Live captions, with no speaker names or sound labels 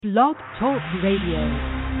Blog Talk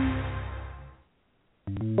Radio.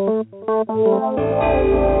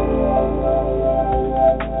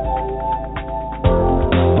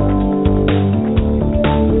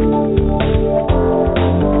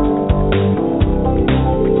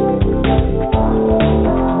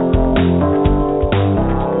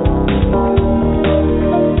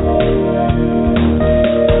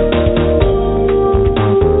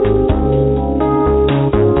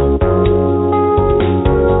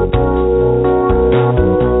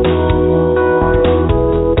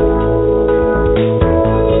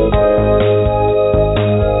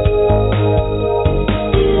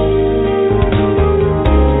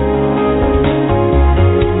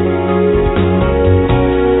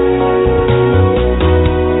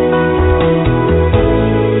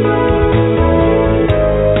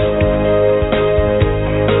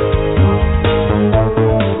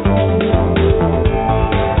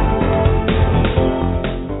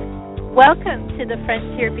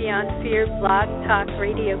 Blog Talk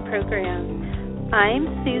Radio program. I'm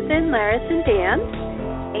Susan Larison-Dans,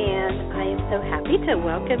 and I am so happy to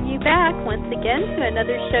welcome you back once again to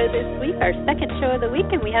another show this week, our second show of the week,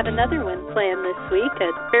 and we have another one planned this week, a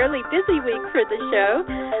fairly busy week for the show.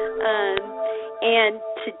 And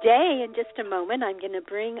today, in just a moment, I'm going to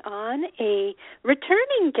bring on a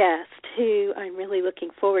returning guest who I'm really looking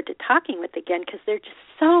forward to talking with again because there's just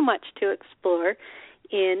so much to explore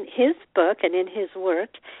in his book and in his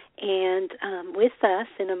work. And with us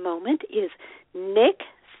in a moment is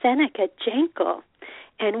Seneca Jankel.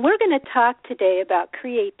 And we're going to talk today about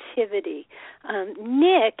creativity.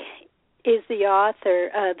 Nick is the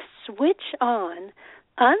author of Switch On,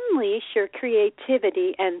 Unleash Your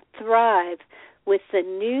Creativity and Thrive with the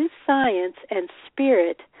New Science and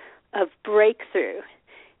Spirit of Breakthrough.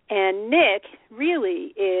 And Nick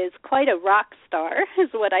really is quite a rock star,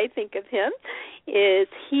 is what I think of him, is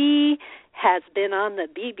he has been on the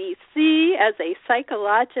BBC as a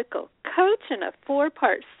psychological coach in a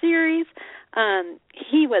 4-part series.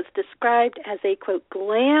 He was described as a, quote,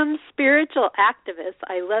 glam spiritual activist.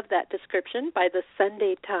 I love that description by the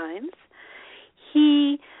Sunday Times.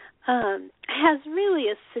 He has really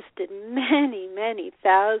assisted many, many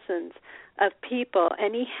thousands of people,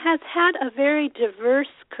 and he has had a very diverse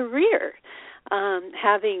career,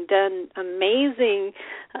 having done amazing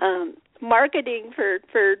marketing for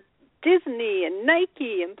Disney and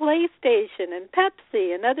Nike and PlayStation and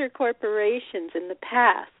Pepsi and other corporations in the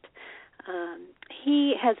past.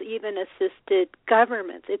 He has even assisted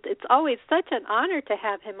governments. It's always such an honor to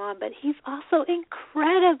have him on, but he's also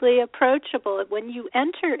incredibly approachable. When you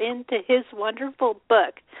enter into his wonderful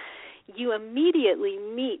book, you immediately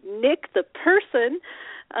meet Nick, the person,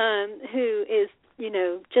 who is,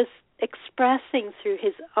 just expressing through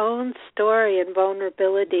his own story and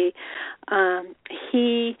vulnerability.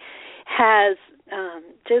 He has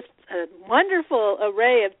just a wonderful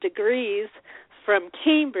array of degrees from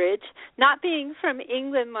Cambridge. Not being from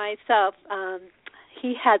England myself,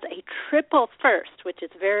 he has a triple first, which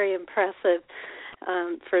is very impressive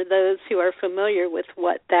for those who are familiar with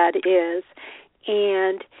what that is.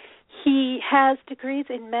 And he has degrees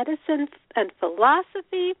in medicine and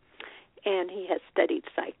philosophy, and he has studied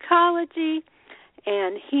psychology,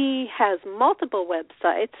 and he has multiple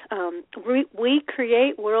websites,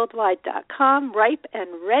 WeCreateWorldwide.com,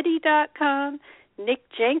 RipeAndReady.com,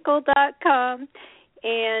 NickJankel.com,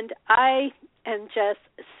 and I am just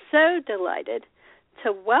so delighted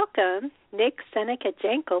to welcome Seneca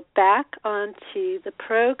Jankel back onto the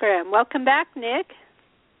program. Welcome back, Nick.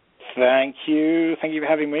 Thank you. Thank you for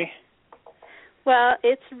having me. Well,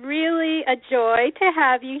 it's really a joy to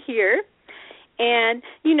have you here. And,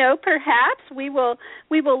 perhaps we will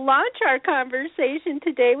launch our conversation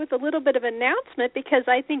today with a little bit of announcement because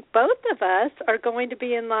I think both of us are going to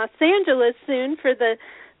be in Los Angeles soon for the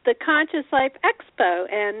Conscious Life Expo.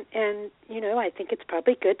 And I think it's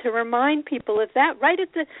probably good to remind people of that right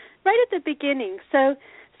at the beginning. So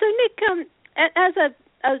Nick, as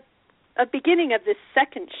a beginning of this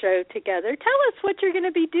second show together, tell us what you're going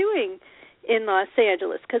to be doing in Los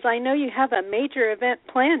Angeles, because I know you have a major event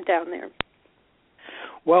planned down there.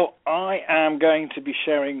 Well, I am going to be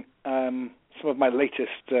sharing some of my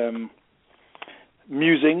latest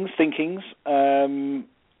musings, thinkings, and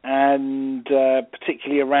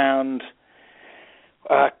particularly around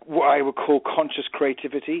what I would call conscious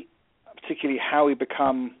creativity, particularly how we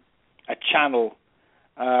become a channel,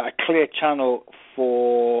 a clear channel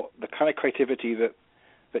for the kind of creativity that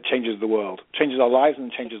changes the world, changes our lives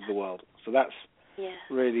and changes the world. So that's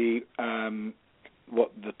really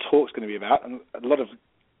what the talk's going to be about, and a lot of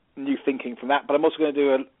new thinking from that. But I'm also going to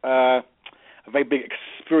do a very big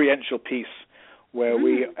experiential piece where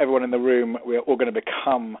everyone in the room, we're all going to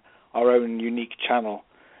become our own unique channel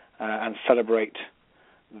and celebrate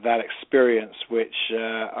that experience, which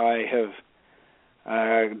I have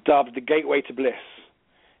dubbed the gateway to bliss.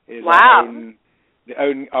 Is wow.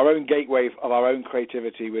 Our own gateway of our own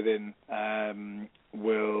creativity within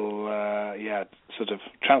will sort of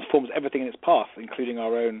transforms everything in its path, including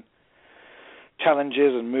our own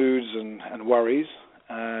challenges and moods and worries,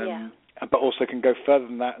 but also can go further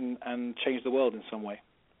than that and change the world in some way.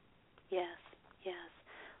 Yes.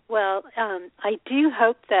 Well, I do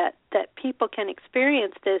hope that people can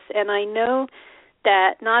experience this, and I know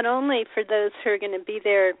that not only for those who are going to be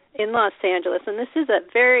there in Los Angeles, and this is a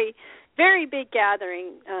very, very big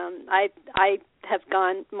gathering. I have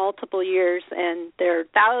gone multiple years, and there are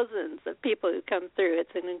thousands of people who come through.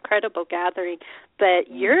 It's an incredible gathering.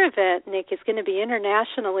 But your event, Nick, is going to be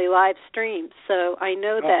internationally live streamed, so I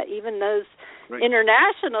know that even those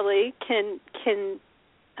internationally can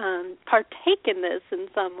partake in this in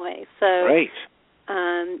some way. So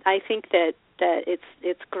I think that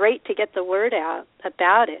it's great to get the word out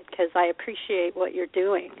about it, because I appreciate what you're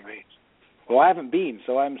doing. Great. Well, I haven't been,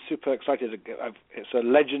 so I'm super excited. It's a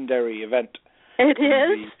legendary event. It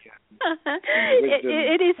is.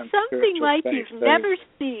 It is something like you've never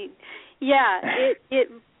seen. Yeah,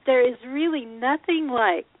 there is really nothing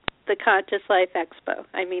like the Conscious Life Expo.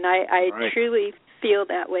 I mean, I truly feel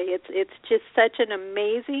that way. It's just such an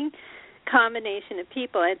amazing combination of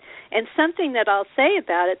people, and something that I'll say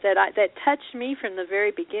about it that touched me from the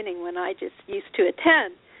very beginning when I just used to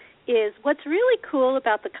attend is what's really cool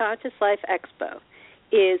about the Conscious Life Expo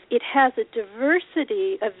is it has a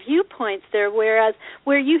diversity of viewpoints there, where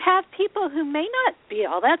you have people who may not be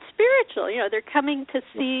all that spiritual. They're coming to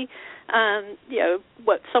see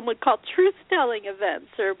what some would call truth-telling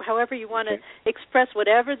events, or however you want to express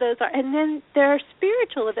whatever those are. And then there are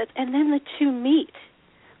spiritual events, and then the two meet,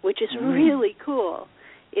 which is really cool.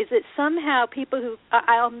 Is that somehow people who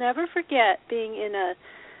I'll never forget being in a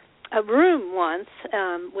room once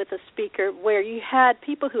with a speaker where you had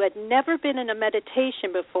people who had never been in a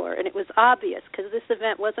meditation before, and it was obvious because this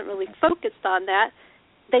event wasn't really focused on that.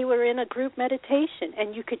 They were in a group meditation,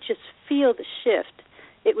 and you could just feel the shift.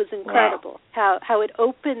 It was incredible how it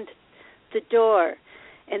opened the door.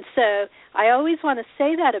 And so I always want to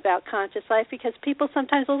say that about Conscious Life, because people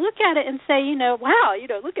sometimes will look at it and say, wow,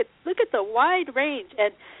 look at the wide range.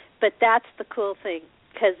 But that's the cool thing,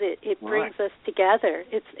 because it brings us together.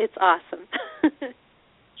 It's awesome.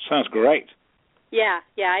 Sounds great. Yeah,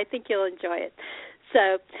 I think you'll enjoy it.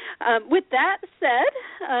 So with that said,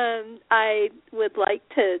 I would like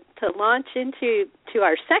to launch into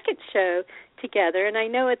our second show together, and I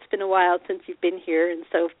know it's been a while since you've been here, and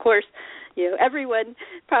so of course, everyone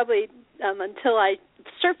probably until I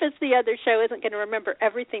surface the other show isn't going to remember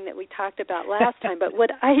everything that we talked about last time, but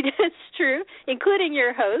it's true, including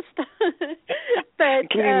your host, but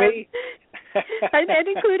including me, and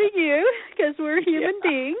including you, because we're human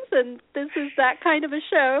beings, and this is that kind of a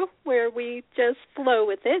show where we just flow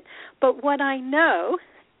with it. But what I know,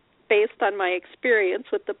 based on my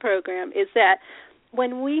experience with the program, is that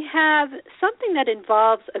when we have something that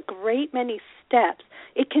involves a great many steps,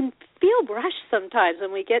 it can feel rushed sometimes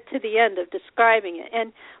when we get to the end of describing it.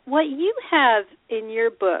 And what you have in your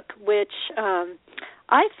book, which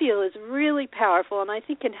I feel is really powerful and I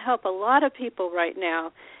think can help a lot of people right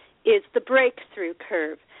now, is the breakthrough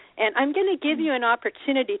curve. And I'm going to give you an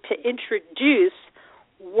opportunity to introduce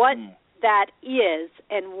what that is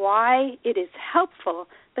and why it is helpful,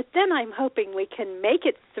 but then I'm hoping we can make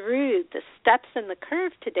it through the steps in the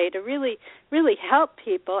curve today to really, really help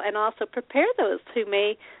people and also prepare those who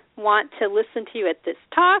may want to listen to you at this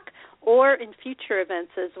talk or in future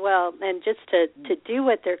events as well, and just to do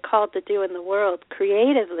what they're called to do in the world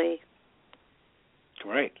creatively.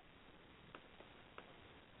 Great.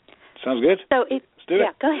 Sounds good. So let's do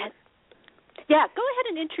it. Go ahead. Yeah, go ahead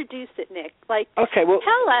and introduce it, Nick. Tell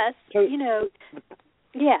us,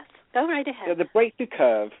 yes, go right ahead. So the breakthrough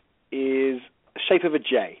curve is the shape of a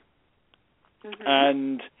J.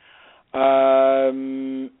 And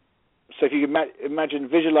so if you can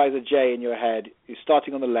visualize a J in your head, you're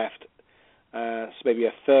starting on the left, so maybe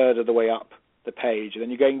a third of the way up the page, and then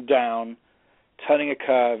you're going down, turning a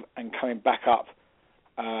curve, and coming back up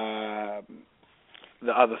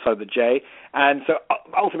the other side of the J. And so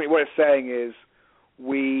ultimately what it's saying is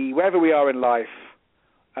wherever we are in life,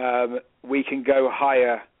 we can go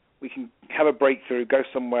higher, we can have a breakthrough, go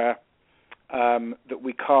somewhere that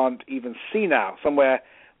we can't even see now, somewhere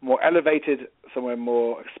more elevated, somewhere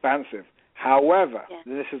more expansive. However,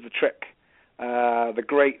 this is the trick, the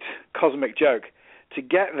great cosmic joke. To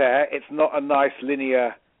get there, it's not a nice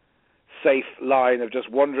linear safe line of just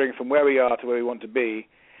wandering from where we are to where we want to be.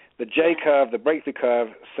 The J curve, the breakthrough curve,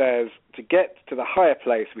 says to get to the higher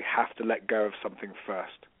place, we have to let go of something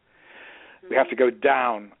first. Mm-hmm. We have to go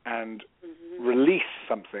down and release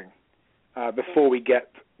something before we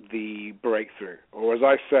get the breakthrough. Or as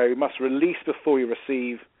I say, we must release before we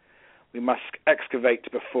receive. We must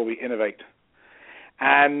excavate before we innovate.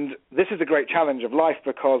 And this is the great challenge of life,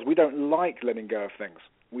 because we don't like letting go of things.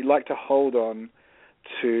 We like to hold on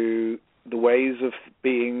to the ways of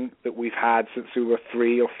being that we've had since we were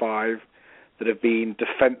 3 or 5, that have been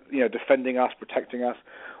defending us, protecting us.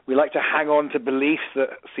 We like to hang on to beliefs that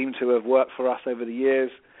seem to have worked for us over the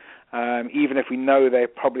years, even if we know they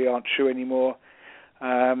probably aren't true anymore.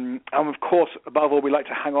 And of course, above all, we like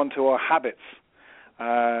to hang on to our habits,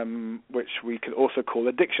 which we could also call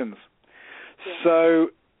addictions. Yeah. So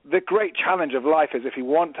the great challenge of life is, if we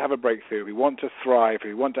want to have a breakthrough, we want to thrive,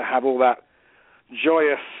 we want to have all that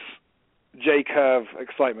joyous J-curve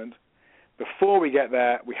excitement, before we get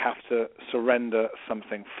there, we have to surrender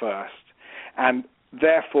something first. And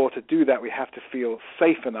therefore, to do that, we have to feel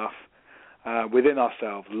safe enough within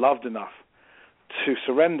ourselves, loved enough to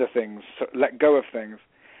surrender things, let go of things.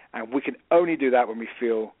 And we can only do that when we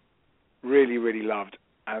feel really, really loved.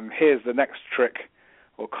 And here's the next trick,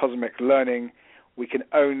 or cosmic learning: we can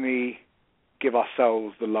only give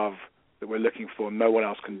ourselves the love that we're looking for. No one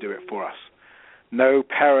else can do it for us. No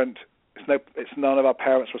parent, it's none of our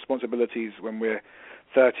parents' responsibilities when we're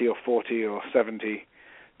 30 or 40 or 70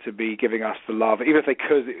 to be giving us the love. Even if they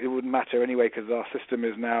could, it wouldn't matter anyway, because our system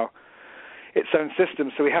is now its own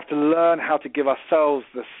system. So we have to learn how to give ourselves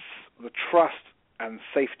the trust and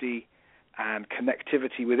safety and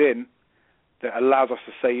connectivity within that allows us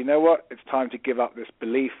to say, you know what, it's time to give up this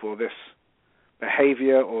belief or this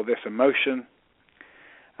behavior or this emotion.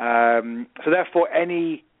 So therefore,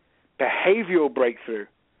 any behavioral breakthrough,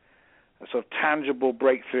 a sort of tangible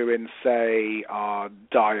breakthrough in, say, our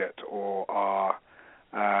diet or our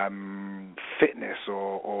fitness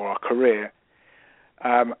or our career,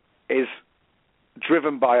 is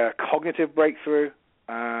driven by a cognitive breakthrough,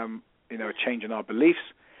 a change in our beliefs,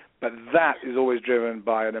 but that is always driven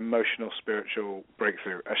by an emotional, spiritual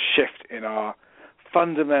breakthrough, a shift in our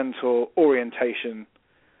fundamental orientation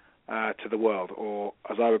to the world, or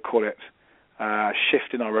as I would call it, a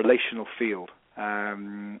shift in our relational field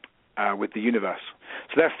with the universe.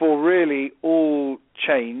 So therefore, really, all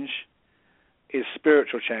change is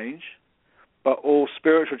spiritual change, but all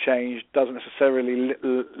spiritual change doesn't necessarily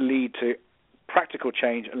lead to practical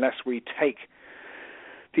change unless we take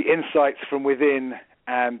the insights from within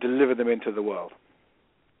and deliver them into the world.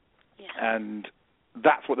 Yeah. And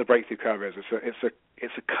that's what the breakthrough curve is.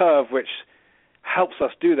 It's a curve which helps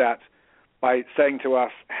us do that by saying to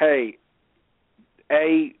us, hey,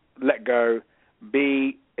 A, let go,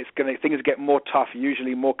 B, things get more tough,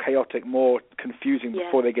 usually more chaotic, more confusing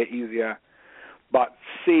before they get easier, but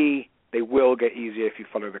C, they will get easier if you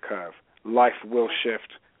follow the curve. Life will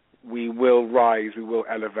shift, we will rise, we will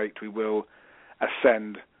elevate, we will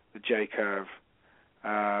ascend the J-curve.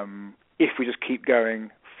 If we just keep going,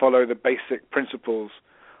 follow the basic principles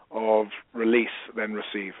of release, then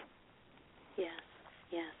receive. Yes.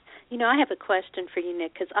 I have a question for you,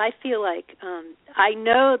 Nick, because I feel like I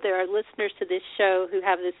know there are listeners to this show who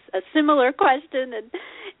have a similar question,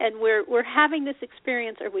 and we're having this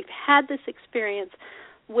experience, or we've had this experience,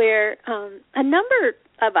 where a number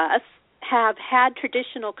of us have had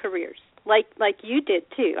traditional careers, like you did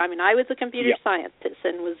too. I mean, I was a computer scientist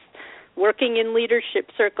and was working in leadership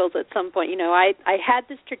circles at some point. I had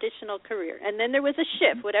this traditional career, and then there was a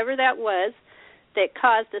shift, whatever that was, that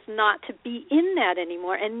caused us not to be in that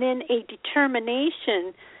anymore, and then a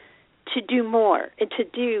determination to do more and to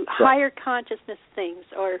do higher consciousness things,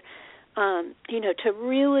 or to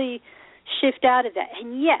really shift out of that.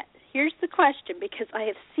 And yet, here's the question, because I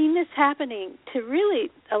have seen this happening to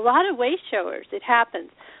really a lot of way showers. It happens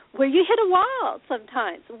where you hit a wall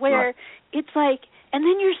sometimes, where it's like, and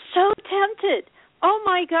then you're so tempted. Oh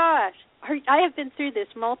my gosh, I have been through this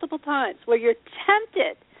multiple times, where you're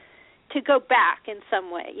tempted to go back in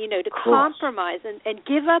some way, to compromise and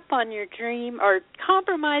give up on your dream, or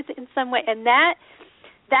compromise in some way. And that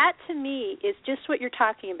to me is just what you're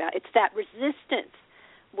talking about. It's that resistance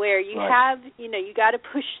where you have, you got to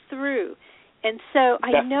push through. And so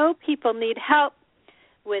I know people need help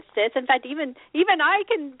with this. In fact, even I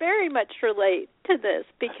can very much relate to this,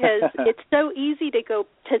 because it's so easy to go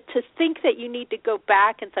to think that you need to go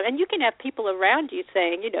back and stuff. And you can have people around you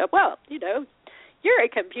saying, you're a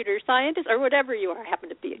computer scientist or whatever you are, happen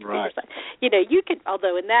to be a computer right. scientist. You can,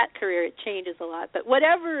 although in that career it changes a lot, but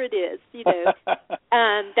whatever it is,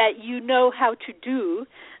 that you know how to do,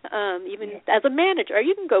 even as a manager, or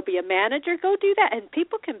you can go be a manager, go do that, and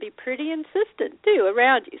people can be pretty insistent too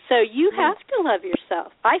around you. So you have to love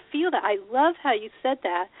yourself. I feel that. I love how you said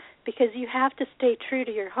that, because you have to stay true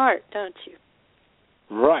to your heart, don't you?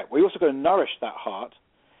 Right. We also got to nourish that heart.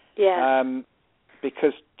 Yeah.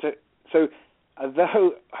 Because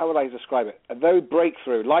although, how would I describe it? Although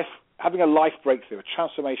breakthrough, having a life breakthrough, a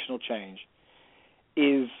transformational change,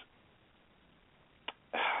 it's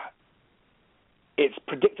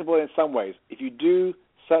predictable in some ways. If you do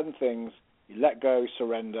certain things, you let go,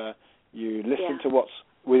 surrender, you listen to what's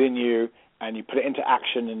within you, and you put it into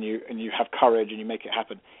action, and you have courage, and you make it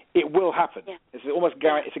happen, it will happen. Yeah. It's almost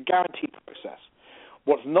it's a guaranteed process.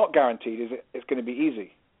 What's not guaranteed is it's going to be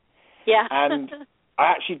easy. Yeah. And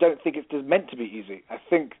I actually don't think it's meant to be easy. I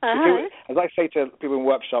think, as I say to people in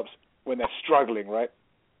workshops when they're struggling, right,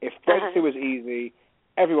 if breakthrough was easy,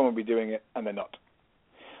 everyone would be doing it, and they're not.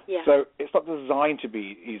 Yeah. So it's not designed to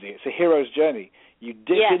be easy. It's a hero's journey. You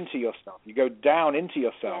dip into yourself. You go down into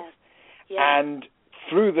yourself. Yes. And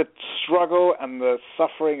through the struggle and the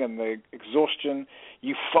suffering and the exhaustion,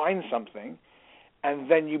 you find something, and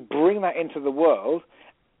then you bring that into the world,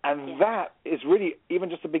 and that is really even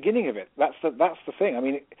just the beginning of it. That's the thing. I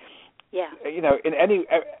mean,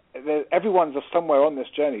 everyone's somewhere on this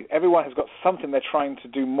journey. Everyone has got something they're trying to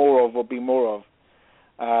do more of or be more of.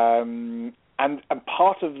 And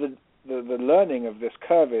part of the learning of this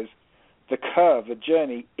curve is the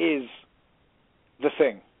journey is the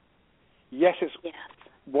thing. Yes, it's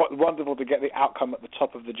wonderful to get the outcome at the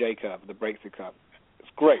top of the J curve, the breakthrough curve. It's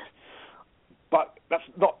great. But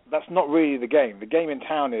that's not really the game. The game in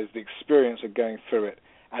town is the experience of going through it.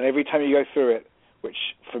 And every time you go through it, which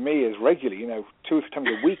for me is regularly, 2 times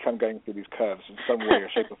a week I'm going through these curves in some way or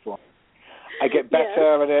shape or form. I get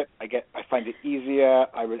better at it. I find it easier.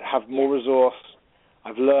 I have more resource.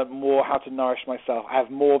 I've learned more how to nourish myself. I have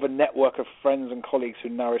more of a network of friends and colleagues who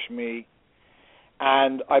nourish me.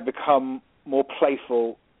 And I become more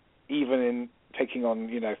playful even in taking on,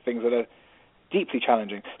 things that are deeply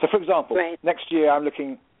challenging. So, for example, next year I'm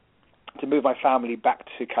looking to move my family back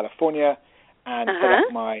to California and set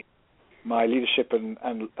up my leadership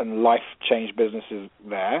and life change businesses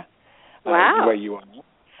there, where you are.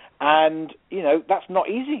 And, that's not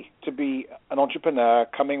easy to be an entrepreneur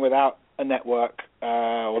coming without a network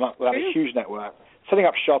or not without a huge network, setting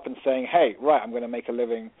up shop and saying, hey, right, I'm going to make a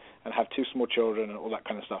living and have 2 small children and all that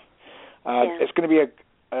kind of stuff. It's going to be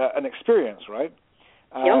an experience, right?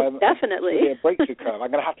 Definitely. It's a breakthrough curve.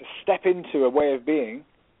 I'm going to have to step into a way of being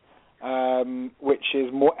which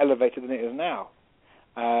is more elevated than it is now.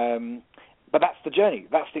 But that's the journey.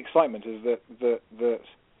 That's the excitement, is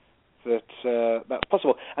that's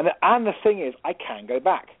possible. And the thing is, I can go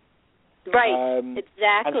back. Right,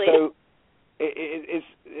 exactly. And so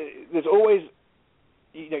there's always,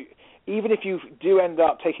 even if you do end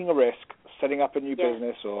up taking a risk, setting up a new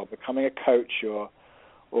business or becoming a coach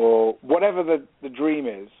or whatever the dream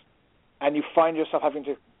is, and you find yourself having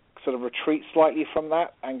to sort of retreat slightly from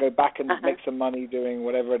that and go back and make some money doing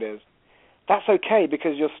whatever it is, that's okay,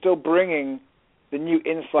 because you're still bringing the new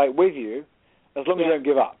insight with you as long as you don't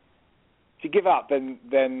give up. If you give up,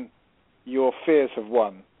 then your fears have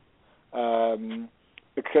won.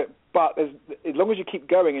 But as long as you keep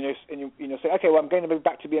going and you say, okay, well, I'm going to move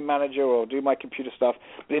back to be a manager or do my computer stuff,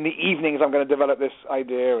 but in the evenings I'm going to develop this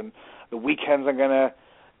idea, and the weekends I'm going to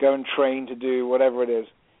go and train to do whatever it is,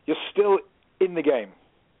 you're still in the game.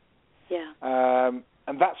 Yeah.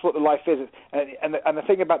 And that's what the life is. And the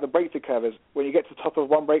thing about the breakthrough curve is, when you get to the top of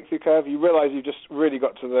one breakthrough curve, you realize you've just really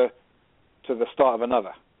got to the start of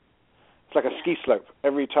another. It's like a ski slope.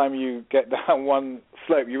 Every time you get down one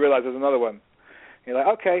slope, you realize there's another one. You're like,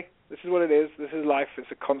 okay, this is what it is. This is life.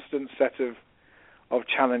 It's a constant set of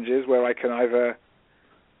challenges where I can either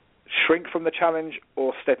shrink from the challenge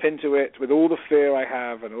or step into it with all the fear I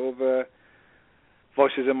have and all the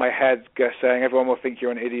voices in my head saying everyone will think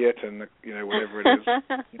you're an idiot and whatever it is.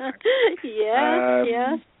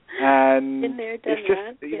 Yes. And been there, done it's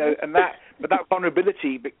just that. But that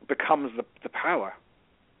vulnerability becomes the power.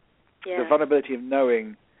 Yeah. The vulnerability of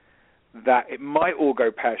knowing that it might all go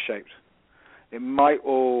pear-shaped. It might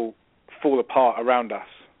all fall apart around us.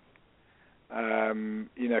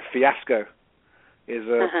 Fiasco is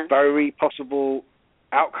a very possible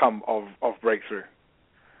outcome of breakthrough.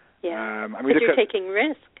 Yeah, because you're taking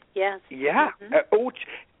risk. Yes. Yeah. As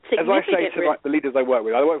I say to the leaders I work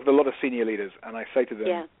with a lot of senior leaders, and I say to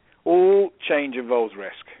them, all change involves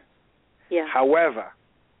risk. Yeah. However,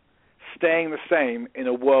 staying the same in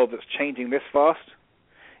a world that's changing this fast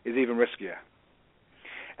is even riskier.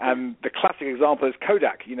 And the classic example is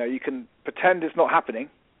Kodak. You know, you can pretend it's not happening,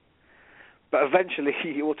 but eventually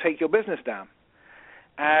it will take your business down.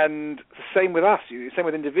 And the same with us, same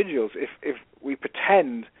with individuals. If we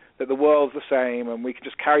pretend that the world's the same and we can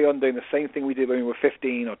just carry on doing the same thing we did when we were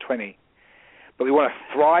 15 or 20, but we want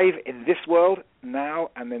to thrive in this world now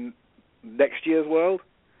and then next year's world,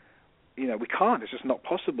 you know, we can't. It's just not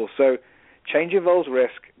possible. So change involves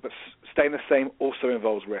risk, but staying the same also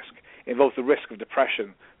involves risk. It involves the risk of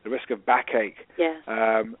depression, the risk of backache,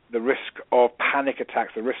 the risk of panic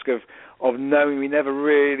attacks, the risk of knowing we never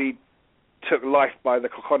really took life by the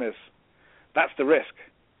cojones. That's the risk.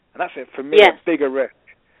 And that's it, for me, a bigger risk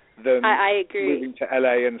than I agree. moving to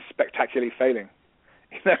LA and spectacularly failing.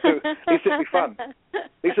 You know, at least it'll be fun. At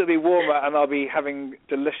least it'll be warmer and I'll be having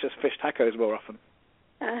delicious fish tacos more often.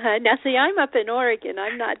 Now, see, I'm up in Oregon.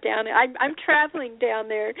 I'm not down. I'm traveling down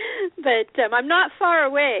there, but I'm not far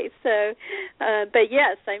away. So, but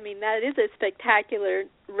yes, I mean that is a spectacular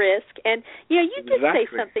risk. And you know, you did say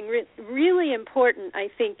something really important, I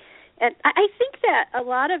think. And I think that a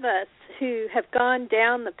lot of us who have gone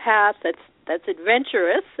down the path that's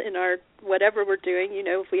adventurous in our whatever we're doing, you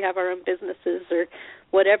know, if we have our own businesses or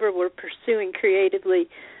whatever we're pursuing creatively,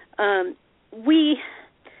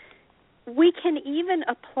 we can even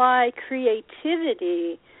apply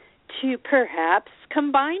creativity to perhaps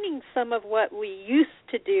combining some of what we used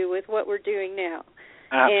to do with what we're doing now.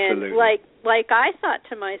 Absolutely. And like I thought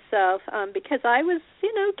to myself, because I was,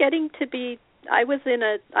 you know, I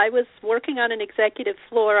was working on an executive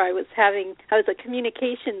floor. I was a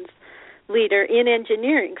communications leader in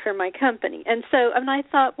engineering for my company. And I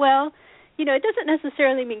thought, well, you know, it doesn't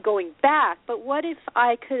necessarily mean going back, but what if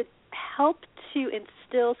I could help to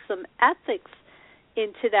instill some ethics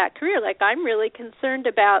into that career? Like, I'm really concerned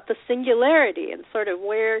about the singularity and sort of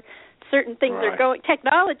where certain things are going.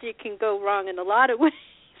 Technology can go wrong in a lot of ways,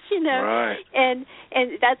 you know, and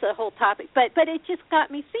that's a whole topic. But it just got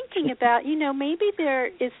me thinking about, you know, maybe there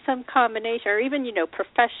is some combination or even, you know,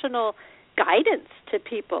 professional guidance to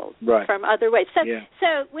people from other ways.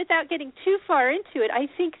 So without getting too far into it, I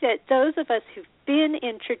think that those of us who've been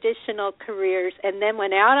in traditional careers and then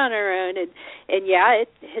went out on our own, and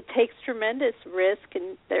it takes tremendous risk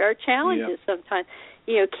and there are challenges sometimes,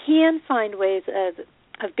 you know, can find ways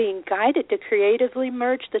of being guided to creatively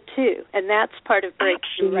merge the two, and that's part of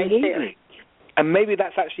breakthrough right there. And maybe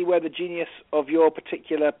that's actually where the genius of your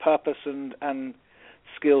particular purpose and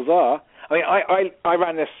skills are. I mean, I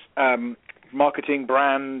ran this marketing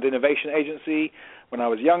brand innovation agency when I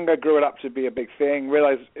was younger, grew it up to be a big thing,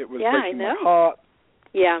 realized it was breaking my heart,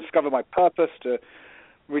 discovered my purpose to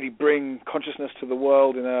really bring consciousness to the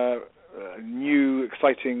world in a new,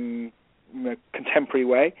 exciting, you know, contemporary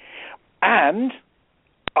way. And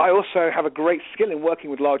I also have a great skill in working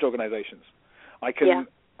with large organizations. I can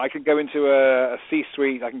go into a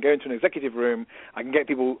C-suite, I can go into an executive room, I can get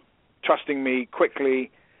people trusting me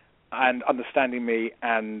quickly and understanding me,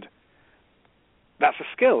 and that's a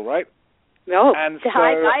skill, right? No, and so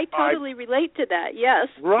I totally relate to that, yes.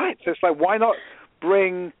 Right, so it's like, why not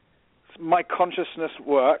bring my consciousness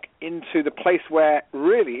work into the place where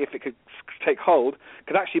really, if it could take hold,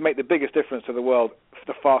 could actually make the biggest difference to the world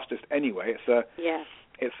the fastest anyway.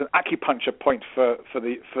 It's an acupuncture point for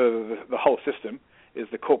the whole system, is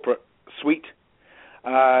the corporate suite.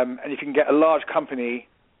 And if you can get a large company,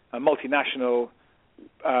 a multinational,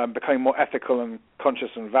 becoming more ethical and conscious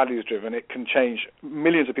and values-driven, it can change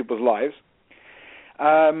millions of people's lives.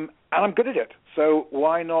 And I'm good at it. So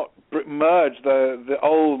why not merge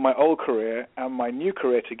my old career and my new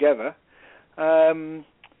career together? And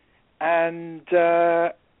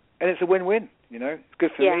it's a win-win. You know, it's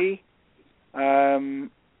good for me.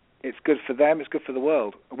 It's good for them. It's good for the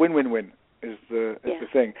world. A win-win-win is the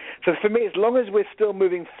thing. So for me, as long as we're still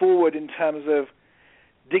moving forward in terms of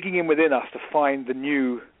digging in within us to find the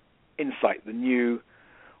new insight, the new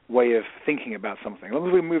way of thinking about something, as long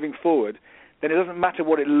as we're moving forward, then it doesn't matter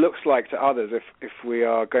what it looks like to others if we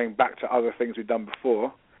are going back to other things we've done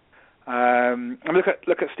before. And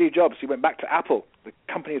look at Steve Jobs. He went back to Apple. The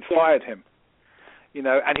company had fired him, you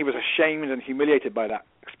know, and he was ashamed and humiliated by that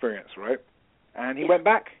experience, right? And he went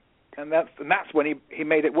back, and that's when he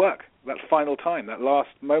made it work. That final time, that last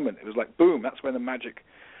moment, it was like boom. That's when the magic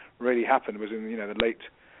really happened. It was in, you know, the late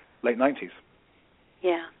 90s.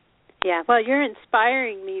 Yeah. Well, you're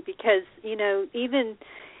inspiring me because, you know, even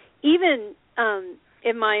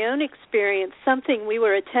in my own experience, something we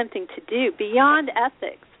were attempting to do beyond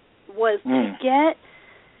ethics was to get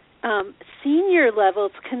senior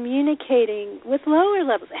levels communicating with lower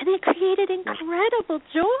levels, and it created incredible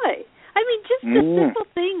joy. I mean, just a simple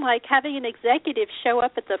thing like having an executive show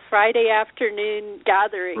up at the Friday afternoon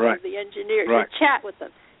gathering of the engineers and chat with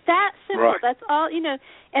them. That simple. That's all,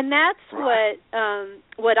 and that's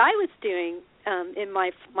what I was doing in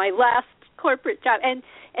my last corporate job.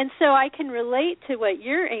 And so I can relate to what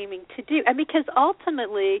you're aiming to do. And because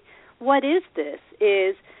ultimately, what is this?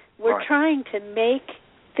 Is we're trying to make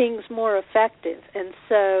things more effective. And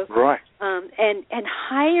so and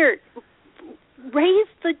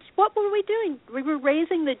what were we doing? We were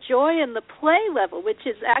raising the joy and the play level, which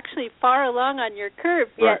is actually far along on your curve,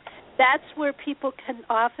 yet that's where people can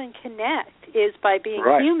often connect, is by being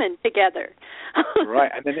human together.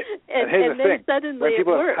 And then here's the thing. Suddenly when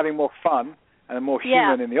people are having more fun and are more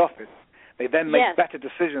human in the office, they then make better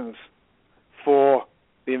decisions for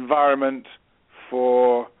the environment,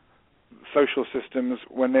 for social systems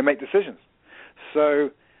when they make decisions. So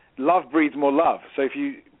love breeds more love. So if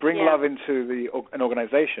you bring love into an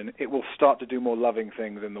organization, it will start to do more loving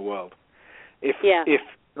things in the world. If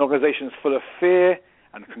an organization is full of fear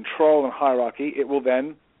and control and hierarchy, it will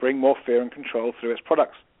then bring more fear and control through its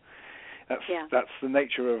products. That's the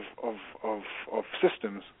nature of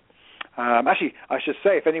systems. Actually, I should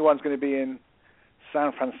say, if anyone's going to be in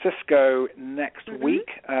San Francisco next week,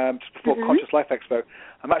 just before Conscious Life Expo,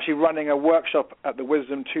 I'm actually running a workshop at the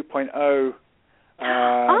Wisdom 2.0.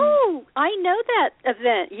 I know that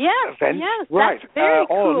event. Yes, that's very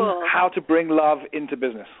cool. On how to bring love into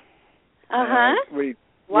business. Really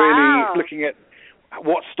looking at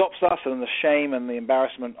what stops us and the shame and the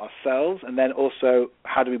embarrassment ourselves, and then also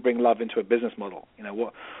how do we bring love into a business model?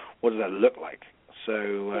 What does that look like?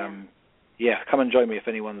 So, come and join me if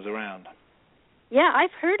anyone's around. Yeah,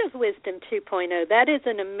 I've heard of Wisdom 2.0. That is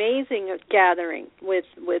an amazing gathering with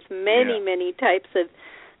many types of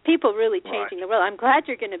people really changing the world. I'm glad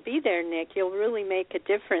you're going to be there, Nick. You'll really make a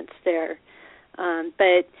difference there.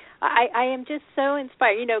 But I am just so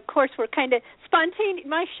inspired. Of course, we're kind of spontaneous.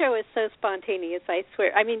 My show is so spontaneous, I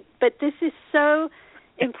swear. I mean, but this is so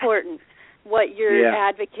important, what you're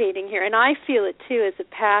advocating here. And I feel it, too, as a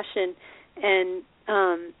passion. And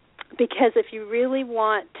because if you really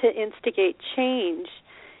want to instigate change,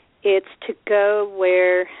 it's to go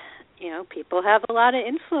where, people have a lot of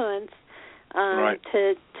influence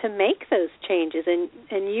to make those changes. And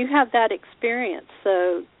you have that experience.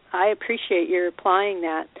 So I appreciate your applying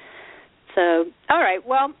that. So, all right,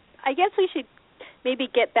 well, I guess we should maybe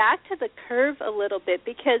get back to the curve a little bit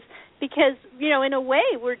because in a way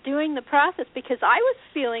we're doing the process, because I was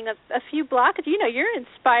feeling a few blockages. You're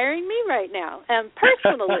inspiring me right now,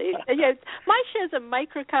 personally. My show's a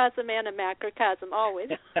microcosm and a macrocosm always.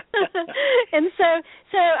 And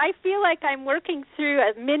so I feel like I'm working through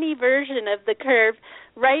a mini version of the curve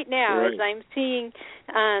right now as I'm seeing.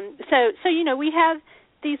 So we have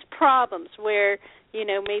these problems where,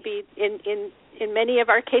 maybe in many of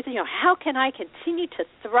our cases, how can I continue to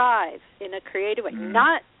thrive in a creative way,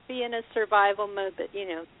 not be in a survival mode, but,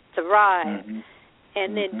 thrive,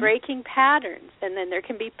 and then breaking patterns, and then there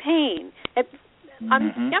can be pain.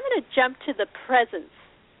 I'm going to jump to the presence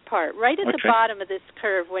part, right at the bottom of this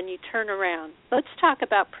curve when you turn around. Let's talk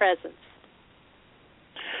about presence.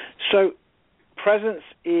 So presence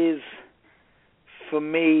is, for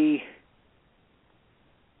me,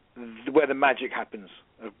 where the magic happens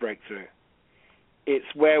of breakthrough. It's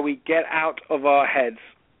where we get out of our heads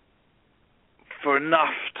for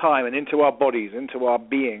enough time and into our bodies, into our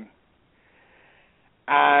being,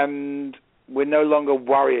 and we're no longer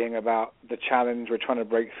worrying about the challenge we're trying to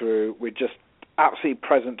break through. We're just absolutely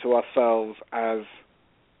present to ourselves as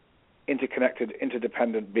interconnected,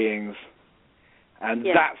 interdependent beings. And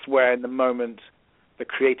that's where, in the moment, the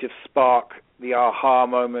creative spark, the aha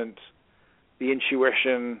moment, the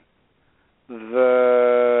intuition,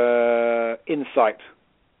 the insight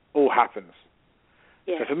all happens.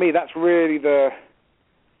 So for me, that's really the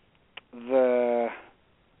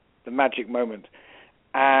magic moment.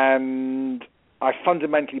 And I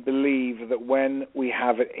fundamentally believe that when we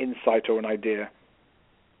have an insight or an idea,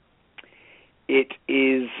 it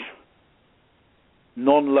is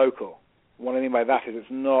non-local. What I mean by that is it's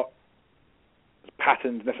not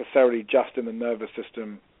patterned necessarily just in the nervous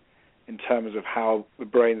system in terms of how the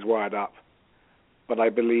brain's wired up, but I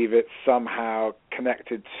believe it's somehow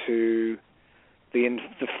connected to the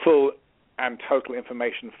full and total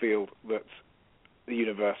information field that the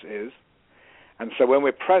universe is. And so when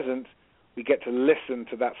we're present, we get to listen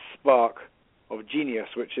to that spark of genius,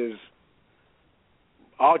 which is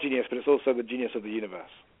our genius, but it's also the genius of the universe.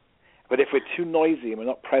 But if we're too noisy and we're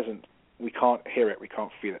not present, we can't hear it, we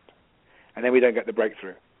can't feel it. And then we don't get the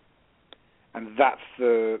breakthrough. And that's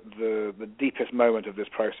the deepest moment of this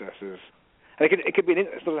process is, And it could be it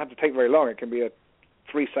doesn't have to take very long. It can be a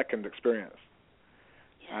 3-second experience.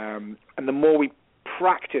 And the more we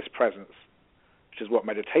practice presence, which is what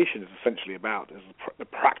meditation is essentially about, is the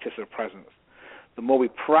practice of presence. The more we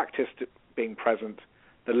practice being present,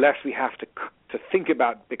 the less we have to think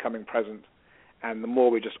about becoming present, and the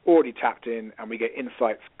more we're just already tapped in, and we get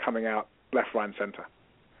insights coming out left, right, and center.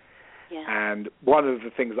 Yeah. And one of the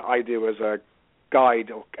things that I do as a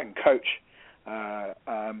guide and coach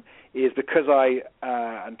is because I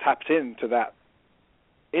am tapped into that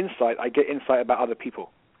insight, I get insight about other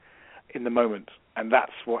people in the moment. And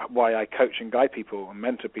that's why I coach and guide people and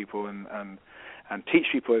mentor people and teach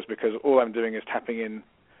people, is because all I'm doing is tapping in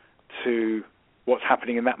to what's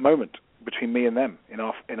happening in that moment between me and them in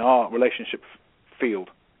our relationship field.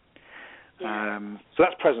 Yeah. So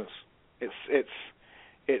that's presence.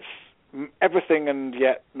 It's everything and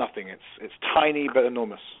yet nothing. It's tiny but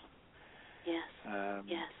enormous. Yes.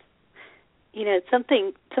 Yes.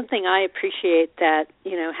 Something I appreciate that,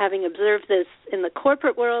 having observed this in the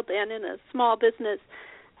corporate world and in a small business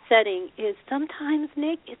setting, is sometimes,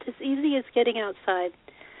 Nick, it's as easy as getting outside.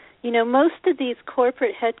 Most of these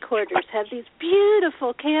corporate headquarters have these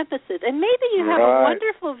beautiful campuses, and maybe you have a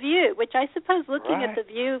wonderful view, which I suppose looking at the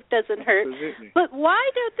view doesn't hurt. Absolutely. But why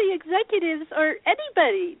don't the executives or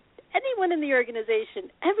anyone in the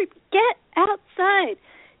organization, get outside,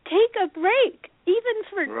 take a break, even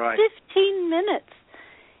for 15 minutes,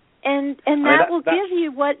 and that will give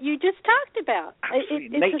you what you just talked about. It's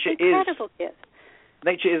an incredible gift.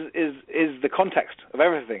 Nature is the context of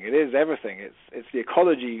everything. It is everything. It's the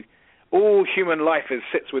ecology. All human life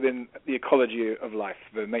sits within the ecology of life,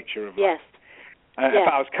 the nature of life. In fact,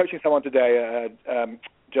 I was coaching someone today, a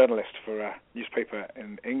journalist for a newspaper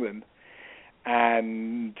in England,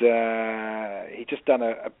 and he'd just done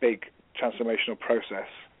a big transformational process,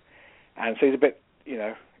 and so he's a bit,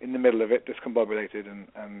 in the middle of it, discombobulated,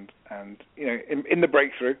 and in the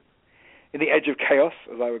breakthrough, in the edge of chaos,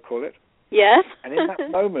 as I would call it. Yes. And in that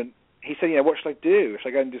moment, he said, what should I do? Should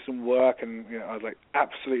I go and do some work? And I was like,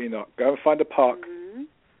 absolutely not. Go and find a park. Mm-hmm.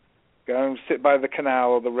 Go and sit by the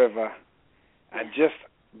canal or the river, and just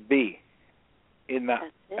be in that,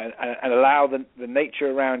 and allow the nature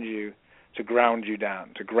around you to ground you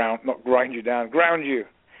down, not grind you down, ground you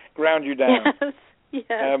down.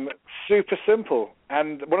 Yes. Super simple.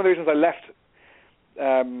 And one of the reasons I left,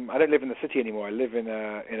 I don't live in the city anymore. I live in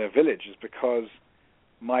a village, is because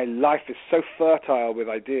my life is so fertile with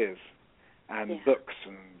ideas and books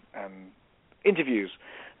and interviews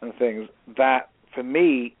and things that, for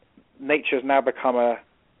me, nature has now become a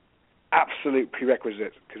absolute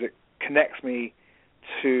prerequisite, because it connects me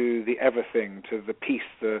to the everything, to the peace,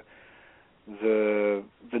 the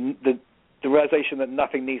realization that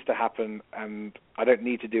nothing needs to happen, and I don't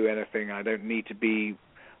need to do anything. I don't need to be,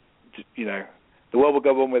 the world will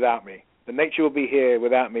go on without me. The nature will be here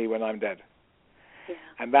without me when I'm dead. Yeah.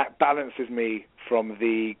 And that balances me from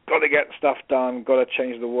the got to get stuff done, got to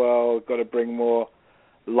change the world, got to bring more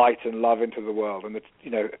light and love into the world. And,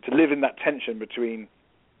 to live in that tension between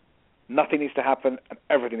nothing needs to happen and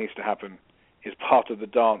everything needs to happen is part of the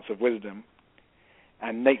dance of wisdom.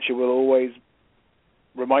 And nature will always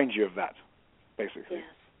remind you of that, basically. Yes.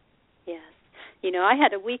 Yes. I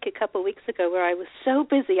had a week a couple of weeks ago where I was so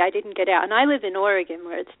busy I didn't get out. And I live in Oregon,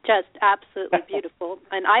 where it's just absolutely beautiful.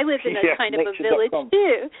 And I live in a kind of a village,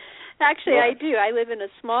 too. Actually, I do. I live in a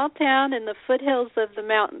small town in the foothills of the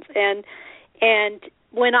mountains. And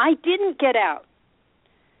when I didn't get out,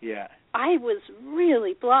 I was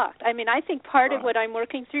really blocked. I mean, I think part of what I'm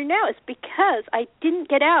working through now is because I didn't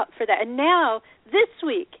get out for that. And now, this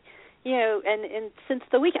week, and since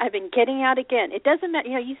the week, I've been getting out again. It doesn't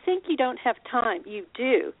matter. You think you don't have time. You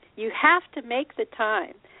do. You have to make the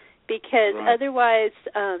time, because otherwise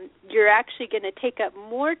you're actually going to take up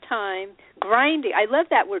more time grinding. I love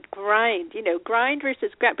that word, grind. Grind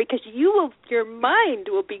versus grind, because your mind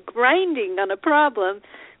will be grinding on a problem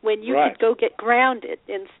when you could go get grounded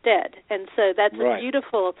instead. And so that's a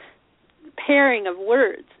beautiful pairing of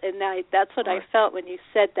words, and that's what I felt when you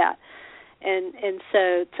said that. And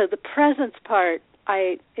so the presence part,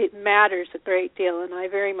 it matters a great deal, and I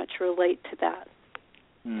very much relate to that.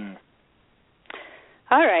 Mm.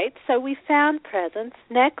 All right, so we found presence.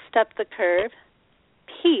 Next up the curve,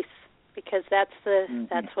 peace, because that's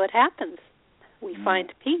what happens. We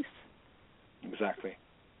find peace. Exactly.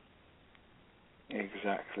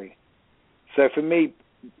 So for me,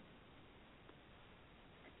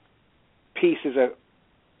 peace is an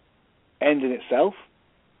end in itself.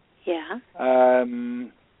 Yeah.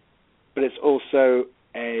 But it's also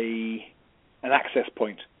an access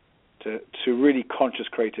point to really conscious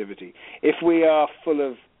creativity. If we are full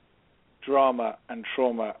of drama and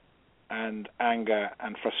trauma and anger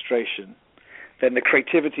and frustration, then the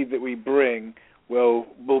creativity that we bring will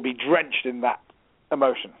be drenched in that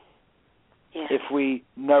emotion. Yeah. If we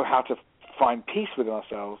know how to find peace within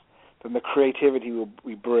ourselves, then the creativity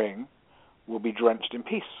we bring will be drenched in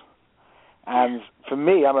peace. And for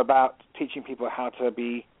me, I'm about teaching people how to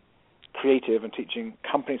be creative and teaching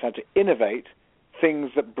companies how to innovate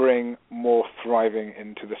things that bring more thriving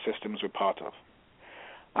into the systems we're part of.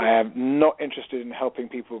 I am not interested in helping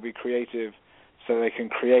people be creative so they can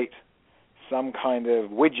create some kind of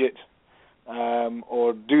widget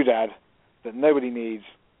or doodad that nobody needs,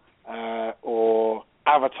 or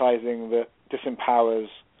advertising that disempowers,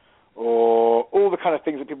 or all the kind of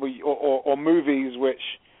things that people, or movies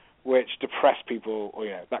which depress people, or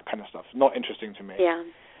that kind of stuff. Not interesting to me. Yeah.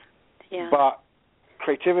 Yeah. But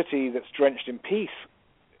creativity that's drenched in peace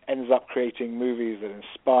ends up creating movies that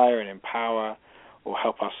inspire and empower, or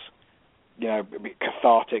help us, be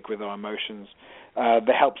cathartic with our emotions.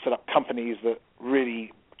 They help set up companies that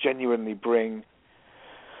really genuinely bring,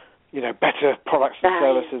 better products and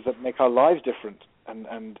services that make our lives different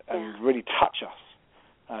and really touch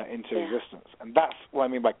us into existence. And that's what I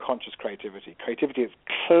mean by conscious creativity. Creativity is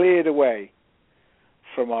cleared away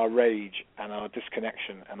from our rage and our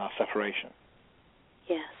disconnection and our separation.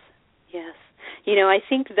 Yes, yes. I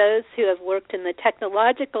think those who have worked in the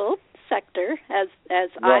technological sector, as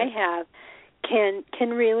I have, can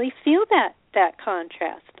really feel that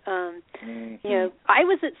contrast. I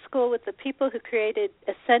was at school with the people who created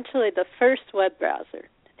essentially the first web browser.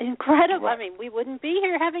 Incredible. Right. I mean, we wouldn't be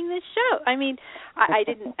here having this show. I mean, I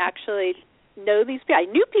didn't actually know these people. I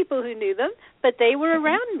knew people who knew them, but they were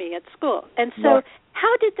around me at school. And so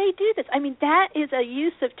how did they do this? I mean, that is a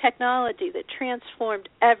use of technology that transformed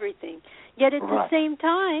everything. Yet at the same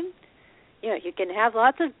time, you can have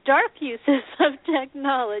lots of dark uses of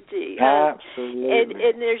technology. Absolutely.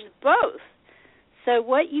 And there's both. So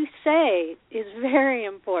what you say is very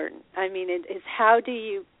important. I mean, it is how do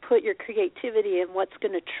you put your creativity in what's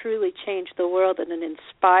going to truly change the world in an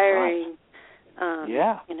inspiring,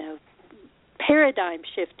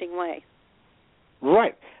 paradigm-shifting way.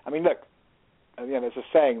 Right. I mean, look, there's a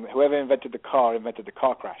saying that whoever invented the car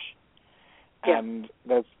crash. Yeah. And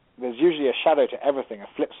there's usually a shadow to everything, a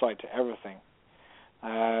flip side to everything.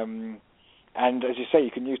 And as you say,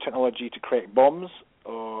 you can use technology to create bombs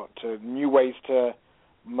or to new ways to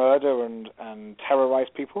murder and terrorize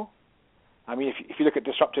people. I mean, if you look at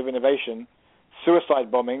disruptive innovation, suicide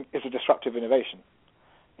bombing is a disruptive innovation.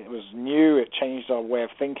 It was new. It changed our way of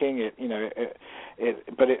thinking.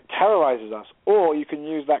 But it terrorizes us. Or you can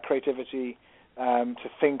use that creativity to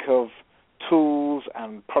think of tools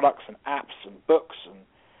and products and apps and books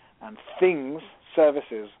and things,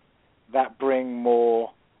 services that bring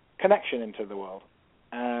more connection into the world.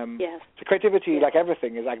 So creativity, like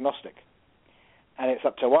everything, is agnostic, and it's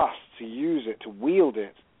up to us to use it, to wield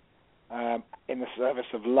it in the service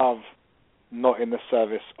of love, not in the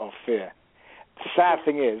service of fear. The sad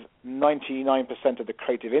thing is, 99% of the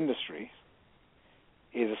creative industry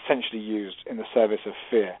is essentially used in the service of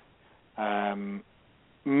fear.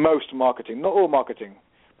 Most marketing, not all marketing,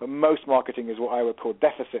 but most marketing is what I would call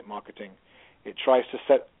deficit marketing. It tries to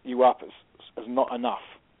set you up as not enough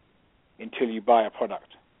until you buy a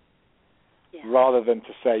product, rather than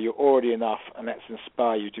to say you're already enough and let's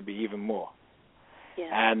inspire you to be even more.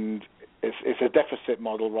 And it's a deficit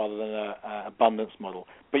model rather than an abundance model.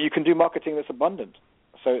 But you can do marketing that's abundant.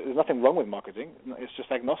 So there's nothing wrong with marketing. It's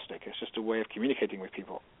just agnostic. It's just a way of communicating with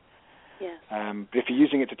people. But if you're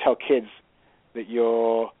using it to tell kids that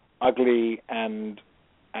you're ugly and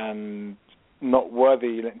not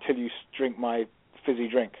worthy until you drink my fizzy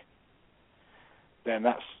drink, then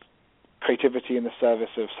that's creativity in the service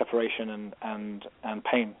of separation and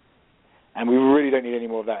pain. And we really don't need any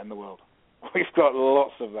more of that in the world. We've got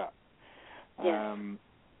lots of that.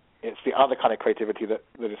 It's the other kind of creativity that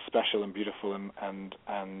is special and beautiful and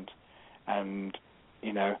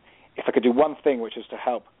if I could do one thing, which is to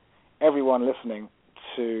help everyone listening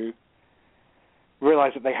to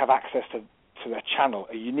realize that they have access to their channel,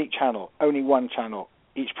 a unique channel, only one channel.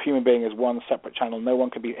 Each human being is one separate channel. No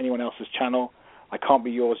one can be anyone else's channel. I can't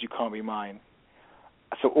be yours, you can't be mine.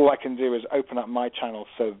 So all I can do is open up my channel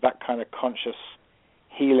so that kind of conscious,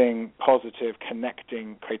 healing, positive,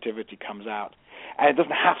 connecting creativity comes out. And it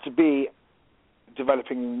doesn't have to be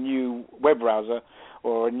developing a new web browser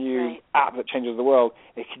or a new app that changes the world.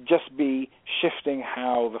 It could just be shifting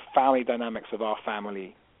how the family dynamics of our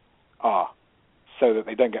family are so that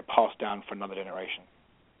they don't get passed down for another generation.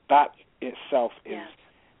 That itself is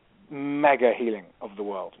mega healing of the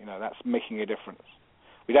world. That's making a difference.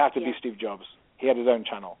 We don't have to be Steve Jobs. He had his own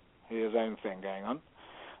channel. his own thing going on.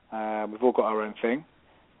 We've all got our own thing.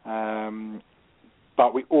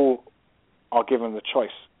 But we all are given the choice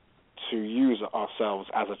to use ourselves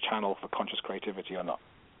as a channel for conscious creativity or not.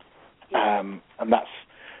 Yeah. And that's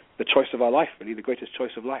the choice of our life, really, the greatest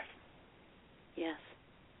choice of life. Yes.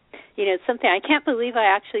 It's something, I can't believe I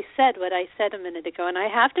actually said what I said a minute ago, and I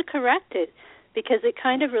have to correct it because it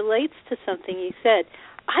kind of relates to something you said.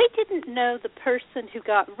 I didn't know the person who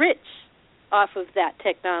got rich off of that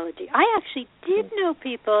technology. I actually did know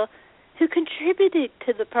people who contributed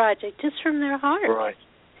to the project just from their heart. Right.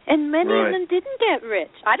 And many of them didn't get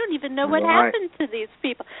rich. I don't even know what happened to these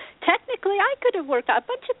people. Technically, I could have worked, a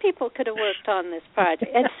bunch of people could have worked on this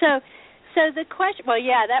project. And so the question,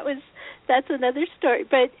 that's another story.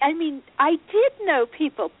 But, I mean, I did know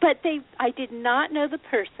people, but I did not know the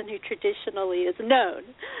person who traditionally is known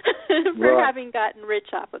for having gotten rich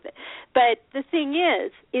off of it. But the thing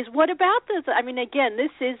is what about those? I mean, again,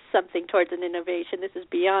 this is something towards an innovation. This is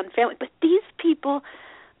beyond family. But these people,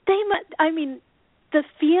 the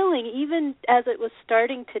feeling, even as it was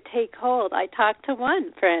starting to take hold, I talked to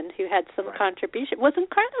one friend who had some contribution. It was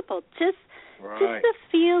incredible. Just the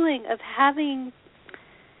feeling of having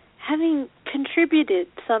contributed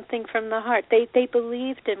something from the heart. They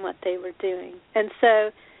believed in what they were doing. And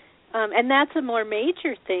so, and that's a more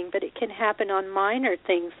major thing, but it can happen on minor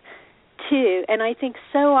things too. And I think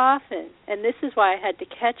so often, and this is why I had to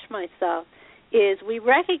catch myself, is we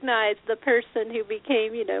recognize the person who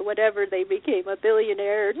became, whatever they became, a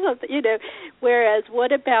billionaire or something, whereas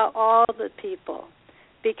what about all the people?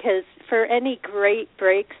 Because for any great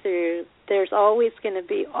breakthrough, there's always going to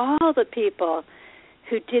be all the people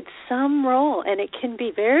who did some role, and it can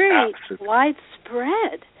be very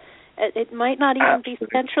widespread. It might not even be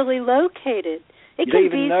centrally located. It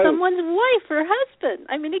could be someone's wife or husband.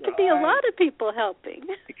 I mean, it could be a lot of people helping.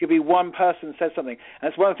 It could be one person says something. And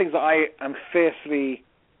it's one of the things that I am fiercely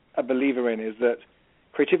a believer in, is that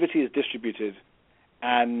creativity is distributed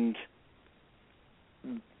and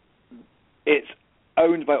it's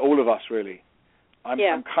owned by all of us, really.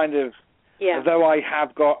 I'm kind of, although I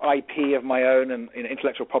have got IP of my own and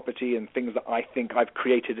intellectual property and things that I think I've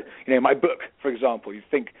created, my book, for example, you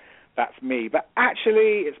think that's me. But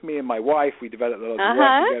actually, it's me and my wife. We developed a lot of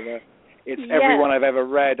work together. It's everyone I've ever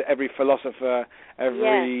read, every philosopher,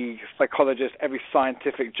 every psychologist, every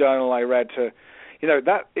scientific journal I read.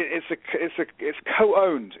 It's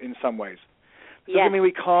co-owned in some ways. Doesn't mean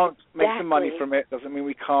we can't make some money from it. Doesn't mean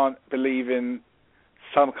we can't believe in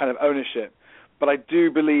some kind of ownership. But I do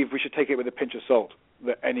believe we should take it with a pinch of salt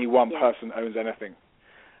that any one person owns anything.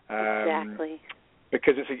 Exactly.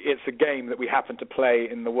 Because it's a game that we happen to play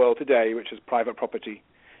in the world today, which is private property.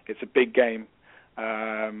 It's a big game,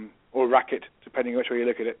 or racket, depending on which way you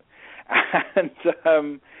look at it. And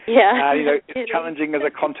it's challenging as a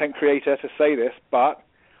content creator to say this, but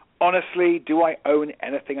honestly, do I own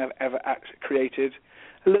anything I've ever created?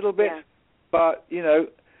 A little bit, but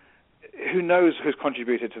who knows who's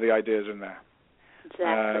contributed to the ideas in there?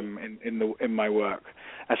 Exactly. In my work.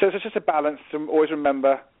 And so it's just a balance to always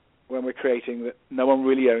remember when we're creating that no one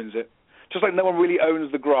really owns it. Just like no one really owns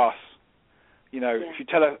the grass. If you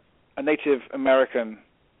tell a Native American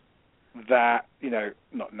that,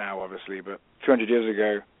 not now obviously, but 200 years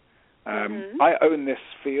ago, I own this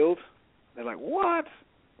field, they're like, what?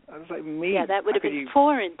 I was like, me? Yeah, that would have been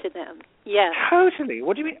foreign to them. Yeah. Totally.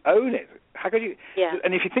 What do you mean own it? How could you? Yeah.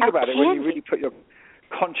 And if you think about it, when you really put your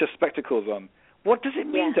conscious spectacles on, what does it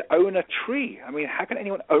mean to own a tree? I mean, how can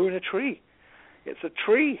anyone own a tree? It's a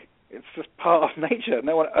tree. It's just part of nature.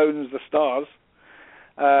 No one owns the stars.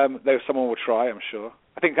 Though someone will try, I'm sure.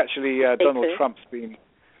 I think actually Donald Trump's been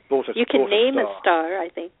bought a star. You can name a star, I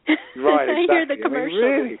think. Right, exactly. I hear the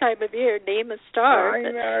commercial this time of year, name a star. I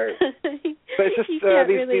know. But it's just these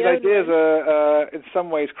ideas are in some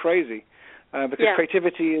ways crazy because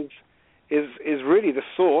creativity is really the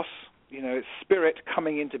source. It's spirit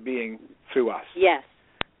coming into being through us. Yes.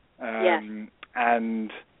 And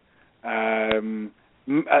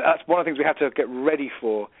that's one of the things we have to get ready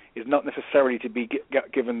for, is not necessarily to be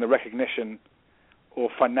given the recognition or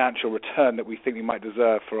financial return that we think we might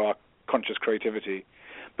deserve for our conscious creativity.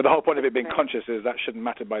 But the whole point of it being conscious is that shouldn't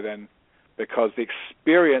matter by then, because the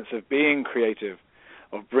experience of being creative,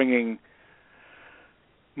 of bringing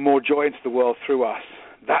more joy into the world through us,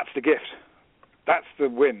 that's the gift. That's the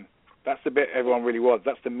win. That's the bit everyone really wants.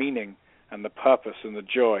 That's the meaning and the purpose and the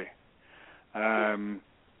joy.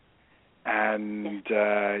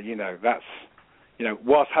 That's,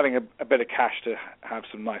 whilst having a bit of cash to have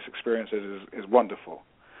some nice experiences is wonderful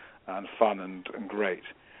and fun and great.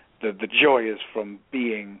 The joy is from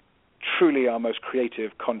being truly our most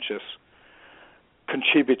creative, conscious,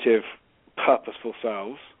 contributive, purposeful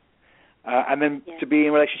selves, and then to be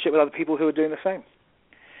in relationship with other people who are doing the same.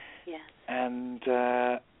 Yes. And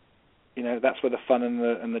that's where the fun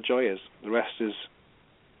and the joy is. The rest is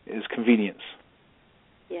convenience.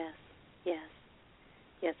 Yes.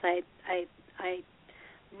 I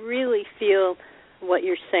really feel what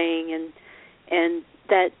you're saying, and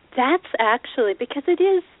that's actually, because it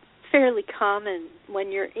is fairly common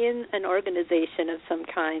when you're in an organization of some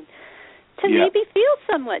kind to maybe feel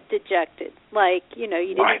somewhat dejected, like, you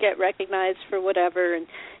didn't get recognized for whatever, and,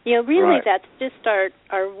 really that's just our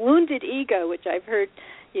wounded ego, which I've heard,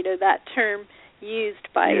 that term used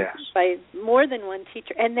by more than one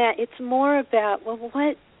teacher, and that it's more about, well,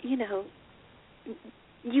 what,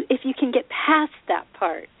 if you can get past that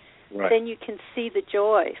part, then you can see the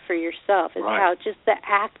joy for yourself, and how just the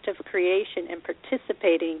act of creation and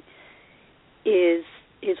participating is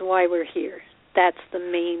why we're here. That's the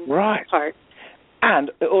main part. And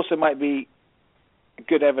it also might be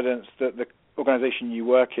good evidence that the organization you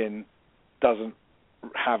work in doesn't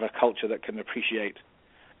have a culture that can appreciate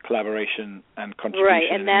collaboration and contribution. Right,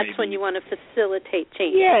 and that's when you want to facilitate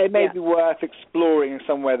change. Yeah, it may be worth exploring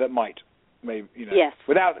somewhere that might,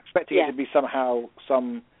 without expecting it to be somehow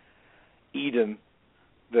some Eden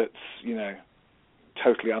that's,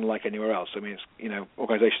 totally unlike anywhere else. I mean, it's,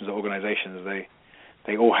 organizations are organizations.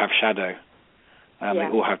 They all have shadow. They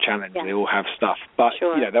all have challenge. They all have stuff. But,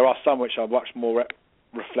 there are some which are much more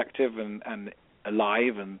reflective and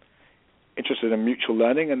alive and interested in mutual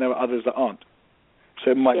learning, and there are others that aren't.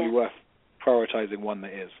 So it might be worth prioritizing one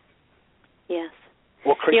that is. Yes.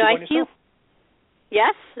 Or creating one yourself.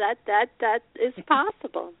 Yes, that is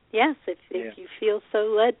possible. Yes, if you feel so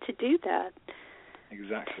led to do that.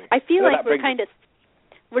 Exactly. I feel like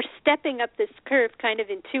we're stepping up this curve kind of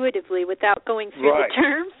intuitively without going through the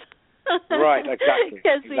terms. Right, exactly.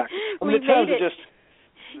 Because we the terms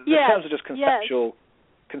are just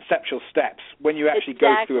conceptual steps. When you actually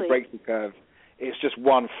go through a breakthrough curve, it's just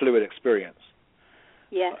one fluid experience.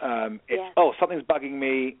 Yes. Something's bugging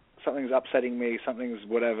me, something's upsetting me, something's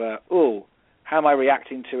whatever. Oh, how am I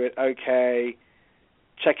reacting to it? Okay.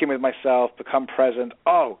 Check in with myself, become present.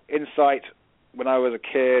 Oh, insight when I was a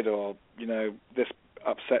kid, or, this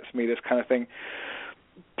upsets me, this kind of thing.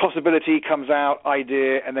 Possibility comes out,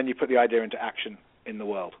 idea, and then you put the idea into action in the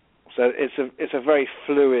world. So it's a very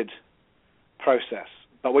fluid process.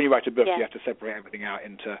 But when you write a book, you have to separate everything out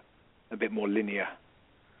into a bit more linear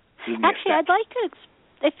Actually, steps. I'd like to,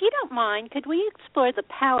 if you don't mind, could we explore the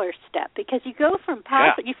power step? Because you go from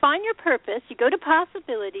you find your purpose, you go to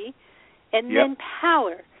possibility, and then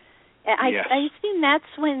power. I assume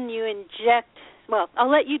that's when you inject. Well, I'll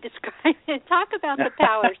let you describe it. Talk about the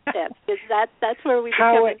power step, because that's where we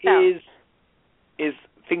become empowered. Power is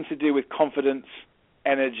things to do with confidence,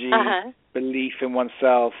 energy, belief in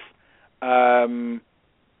oneself,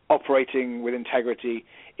 operating with integrity.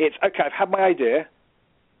 It's, okay, I've had my idea.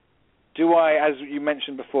 Do I, as you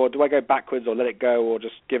mentioned before, do I go backwards or let it go or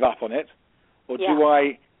just give up on it? Or do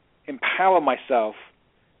I empower myself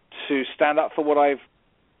to stand up for what I've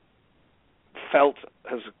felt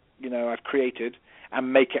I've created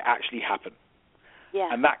and make it actually happen? Yeah.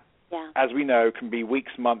 And that, as we know, can be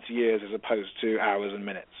weeks, months, years as opposed to hours and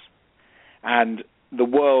minutes. And the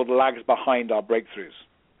world lags behind our breakthroughs.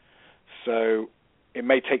 So it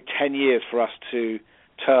may take 10 years for us to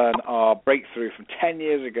turn our breakthrough from 10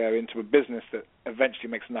 years ago into a business that eventually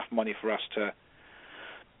makes enough money for us to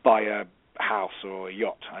buy a house or a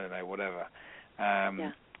yacht, I don't know, whatever.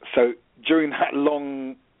 So during that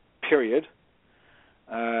long period,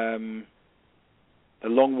 the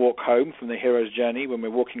long walk home from the hero's journey, when we're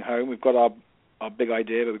walking home, we've got our big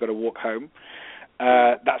idea, but we've got to walk home.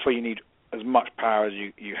 That's where you need as much power as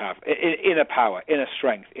you have. Inner power, inner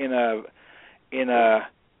strength, inner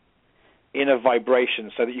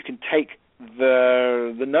vibration, so that you can take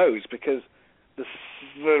the no's, because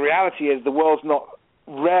the reality is the world's not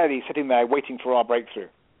rarely sitting there waiting for our breakthrough.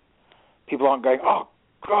 People aren't going, oh,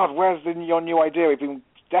 God, where's your new idea? We've been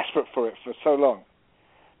desperate for it for so long.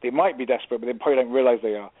 They might be desperate, but they probably don't realize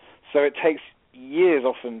they are. So it takes years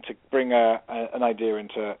often to bring an idea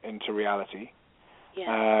into reality.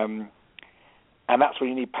 Yeah. And that's where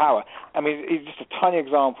you need power. I mean, just a tiny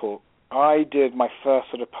example. I did my first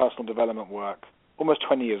sort of personal development work almost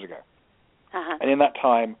 20 years ago. And in that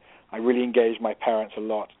time, I really engaged my parents a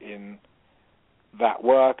lot in that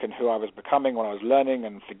work and who I was becoming, what I was learning,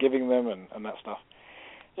 and forgiving them and that stuff.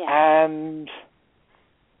 Yeah. And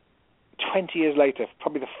 20 years later,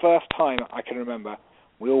 probably the first time I can remember,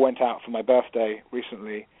 we all went out for my birthday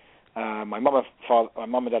recently. My mum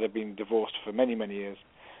and dad had been divorced for many, many years.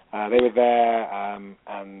 They were there,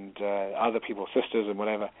 and other people, sisters and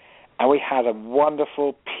whatever. And we had a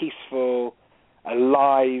wonderful, peaceful,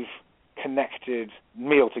 alive, connected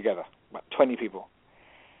meal together, about 20 people.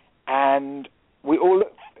 And we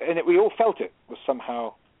all felt it was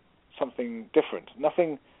somehow something different.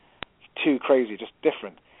 Nothing too crazy, just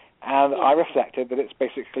different. And I reflected that it's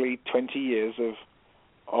basically 20 years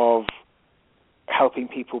of helping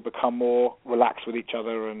people become more relaxed with each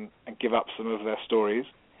other and give up some of their stories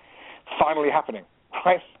finally happening,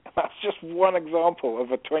 right? That's just one example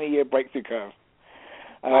of a 20-year breakthrough curve.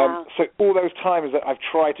 Wow. So all those times that I've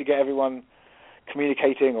tried to get everyone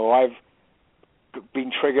communicating, or I've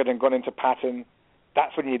been triggered and gone into pattern,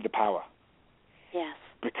 that's when you need the power. Yes.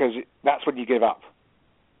 Because that's when you give up.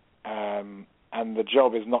 And the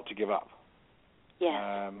job is not to give up.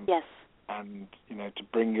 Yes. Yes. And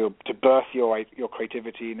to birth your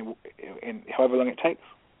creativity in however long it takes.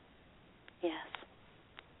 Yes.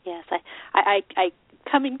 Yes. I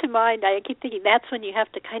coming to mind, I keep thinking that's when you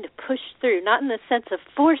have to kind of push through, not in the sense of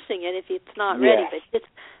forcing it if it's not ready, but just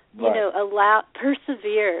allow,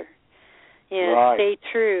 persevere, stay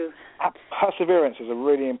true. Perseverance is a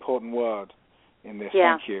really important word in this.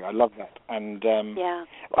 Yeah. Thank you. I love that. And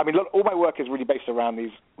I mean, look, all my work is really based around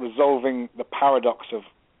these resolving the paradox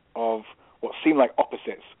of what seem like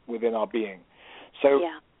opposites within our being. So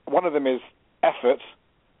one of them is effort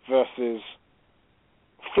versus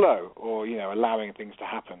flow, or allowing things to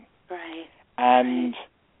happen. Right. And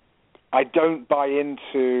I don't buy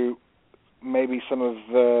into maybe some of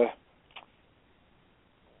the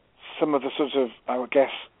sort of, I would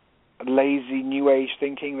guess, lazy New Age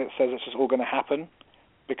thinking that says it's just all going to happen,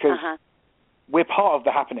 because we're part of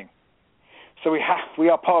the happening. So we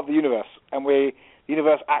are part of the universe, and the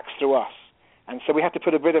universe acts through us, and so we have to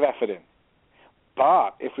put a bit of effort in.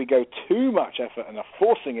 But if we go too much effort and are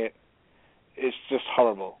forcing it, it's just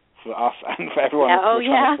horrible for us and for everyone who's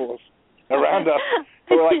trying to force around us.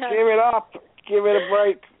 So we're like, give it up, give it a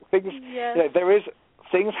break. There is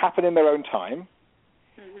things happen in their own time,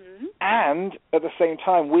 and at the same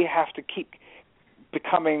time, we have to keep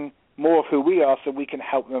becoming more of who we are, so we can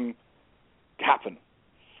help them happen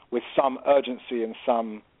with some urgency and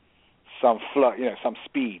some flow, some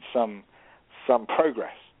speed, some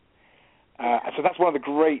progress. And so that's one of the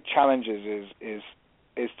great challenges is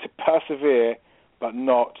to persevere, but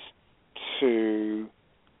not to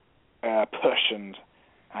push and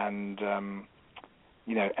when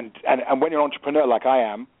you're an entrepreneur like I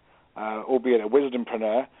am, albeit a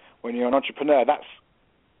wisdompreneur, when you're an entrepreneur, that's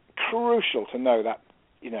crucial to know that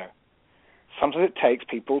sometimes it takes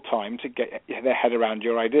people time to get their head around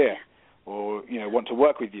your idea, or want to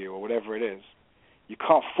work with you, or whatever it is. You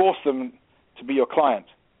can't force them to be your client.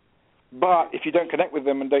 But if you don't connect with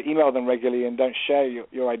them and don't email them regularly and don't share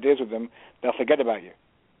your ideas with them, they'll forget about you.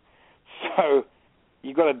 So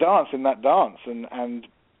you've got to dance in that dance and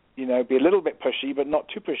be a little bit pushy, but not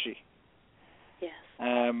too pushy. Yes.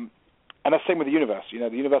 And that's the same with the universe. The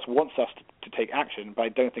universe wants us to take action, but I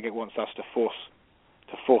don't think it wants us to force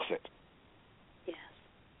it. Yes.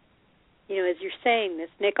 As you're saying this,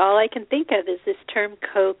 Nick, all I can think of is this term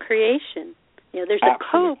co-creation. There's a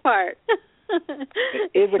co part. It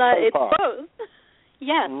is a co-part. It's both.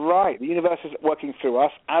 Yes. Right. The universe is working through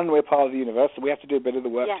us, and we're part of the universe, so we have to do a bit of the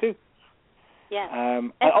work too. Yes.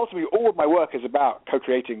 And ultimately, all of my work is about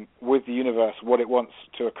co-creating with the universe what it wants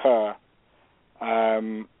to occur,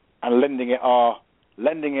 and lending it our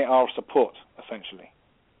support, essentially.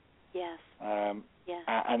 Yes. Yes.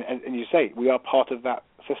 And you say we are part of that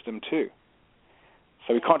system too.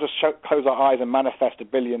 So we can't just close our eyes and manifest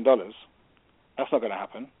 $1 billion. That's not going to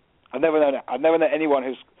happen. I've never known anyone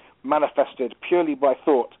who's manifested purely by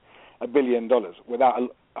thought $1 billion without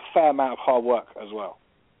a fair amount of hard work as well.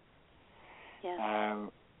 Yes.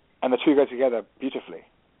 And the two go together beautifully.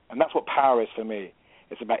 And that's what power is for me.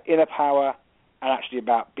 It's about inner power and actually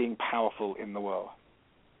about being powerful in the world.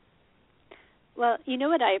 Well,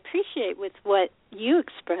 what I appreciate with what you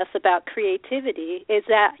express about creativity is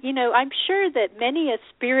that, I'm sure that many a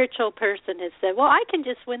spiritual person has said, well, I can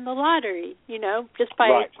just win the lottery, just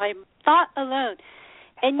by thought alone.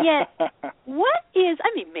 And yet,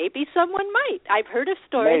 maybe someone might. I've heard of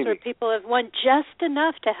stories where people have won just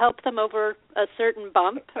enough to help them over a certain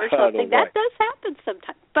bump or something. That does happen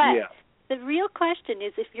sometimes. But the real question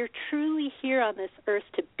is if you're truly here on this earth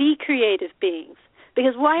to be creative beings.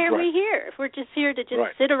 Because why are we here? If we're just here to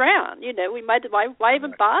just sit around, we might. Why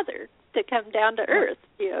even bother to come down to earth?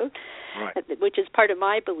 Which is part of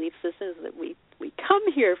my belief system, is that we come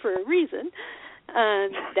here for a reason.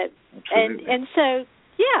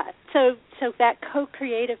 So that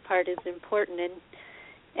co-creative part is important. And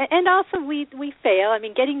And also we fail. I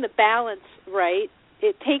mean, getting the balance right,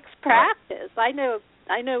 it takes practice. Right.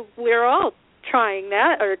 I know we're all trying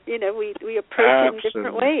that, or we approach it in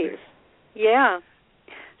different ways. Yeah.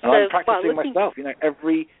 And I'm practicing myself.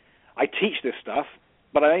 I teach this stuff,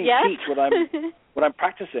 but I only teach what I'm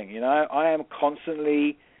practicing. I am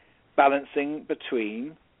constantly balancing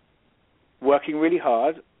between working really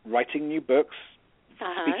hard, writing new books,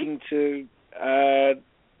 speaking to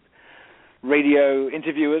radio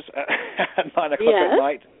interviewers at 9 o'clock at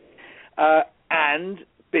night, and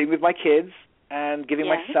being with my kids and giving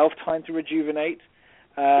myself time to rejuvenate,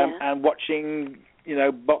 and watching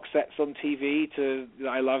box sets on TV that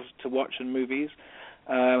I love to watch, and movies,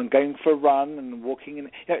 and going for a run and walking. And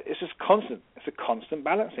it's just constant. It's a constant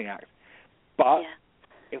balancing act. But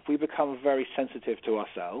if we become very sensitive to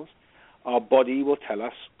ourselves, our body will tell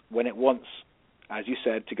us when it wants, as you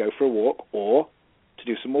said, to go for a walk or to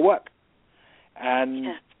do some more work.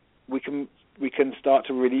 And we can start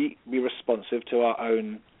to really be responsive to our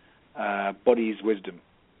own body's wisdom.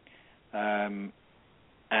 And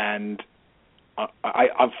I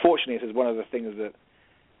unfortunately, this is one of the things that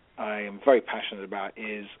I am very passionate about,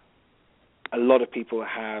 is a lot of people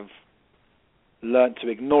have learned to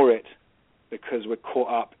ignore it because we're caught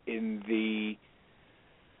up in the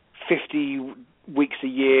 50 weeks a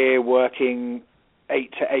year working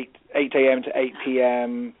 8 a.m. to 8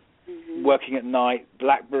 p.m., working at night,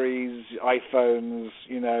 BlackBerries, iPhones,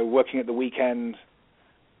 working at the weekend,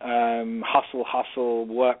 hustle,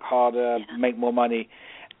 work harder, make more money,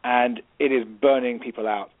 and it is burning people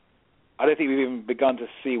out. I don't think we've even begun to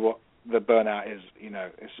see what the burnout is.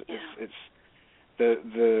 It's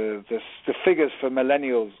the figures for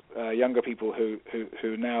millennials, younger people who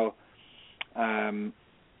now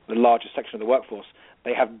the largest section of the workforce,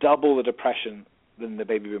 they have double the depression than the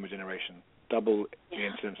baby boomer generation. Double the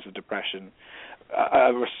incidence of depression.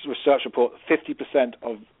 A research report: 50%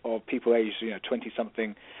 of people aged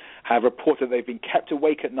 20-something have reported they've been kept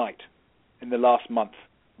awake at night in the last month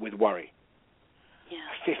with worry.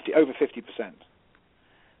 Over 50%.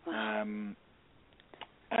 Wow.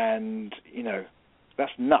 And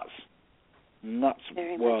that's nuts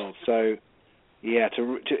Very world. Much. So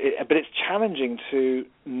but it's challenging to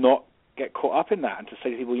not get caught up in that and to say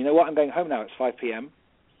to people, you know what, I'm going home now. It's 5 p.m.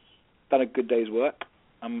 Done a good day's work.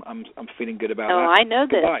 I'm feeling good about that. Oh, I know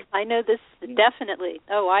Goodbye. this. I know this definitely.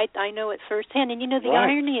 Oh, I know it firsthand. And the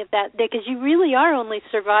irony of that, because you really are only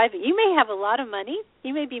surviving. You may have a lot of money.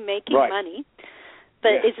 You may be making money,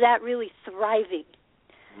 but is that really thriving?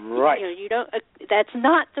 Right. You don't. That's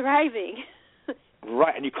not thriving.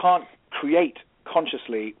 Right, and you can't create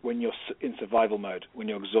consciously when you're in survival mode, when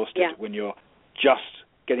you're exhausted, when you're just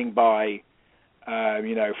getting by,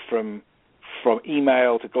 from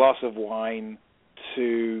email to glass of wine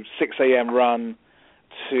to 6 a.m. run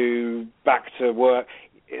to back to work.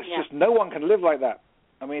 It's just no one can live like that.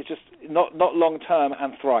 I mean, it's just not long term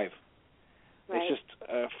and thrive. Right. It's just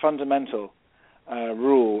a fundamental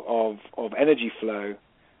rule of energy flow.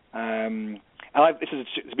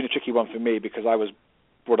 It's been a tricky one for me because I was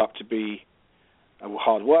brought up to be a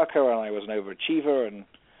hard worker and I was an overachiever,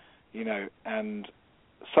 and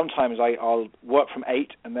sometimes I'll work from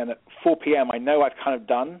 8 and then at 4 p.m. I know I've kind of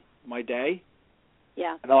done my day.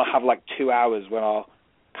 Yeah. And then I'll have like 2 hours when I'll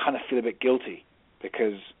kind of feel a bit guilty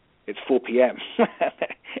because it's 4 p.m.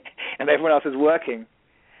 and everyone else is working.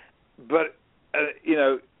 But,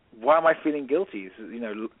 why am I feeling guilty?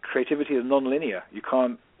 Creativity is non-linear. You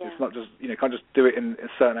can't, it's not just, you can't just do it in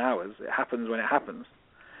certain hours. It happens when it happens.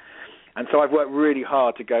 And so I've worked really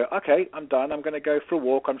hard to go, okay, I'm done. I'm going to go for a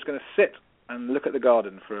walk. I'm just going to sit and look at the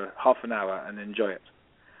garden for half an hour and enjoy it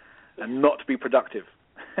and not be productive.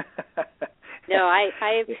 No,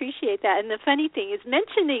 I appreciate that. And the funny thing is,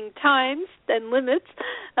 mentioning times and limits,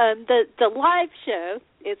 the live show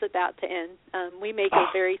is about to end. We may go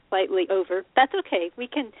very slightly over. That's okay. We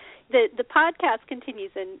can. The podcast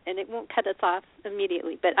continues, and it won't cut us off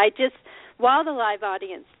immediately. But while the live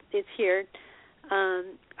audience is here,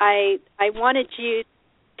 I wanted you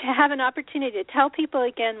to have an opportunity to tell people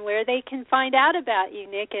again where they can find out about you,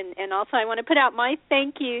 Nick, and also I want to put out my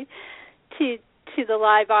thank you to the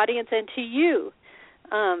live audience and to you,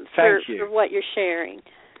 for what you're sharing.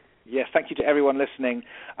 Yes, thank you to everyone listening.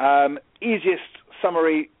 Easiest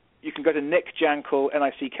summary, you can go to nickjankel,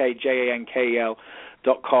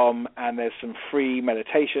 nickjankel.com, and there's some free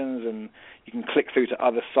meditations, and you can click through to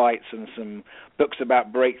other sites and some books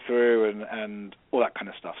about breakthrough and all that kind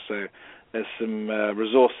of stuff. So there's some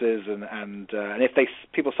resources, and if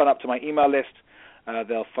people sign up to my email list,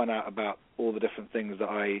 they'll find out about all the different things that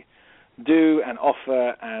I do and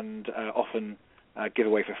offer and often give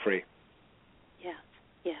away for free. Yeah.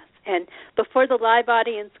 Yes. And before the live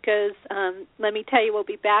audience goes, let me tell you, we'll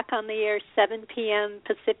be back on the air 7 p.m.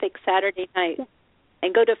 Pacific Saturday night.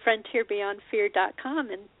 And go to frontierbeyondfear.com.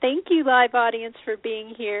 And thank you, live audience, for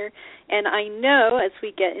being here. And I know as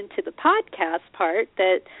we get into the podcast part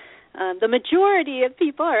that the majority of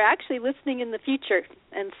people are actually listening in the future.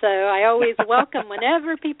 And so I always welcome,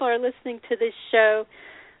 whenever people are listening to this show,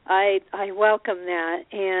 I welcome that.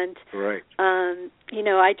 And, right.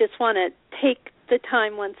 I just want to take the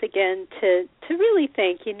time once again to really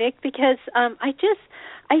thank you, Nick, because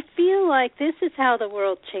I feel like this is how the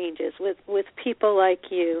world changes with people like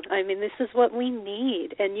you. I mean, this is what we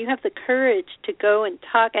need, and you have the courage to go and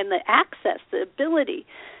talk, and the access, the ability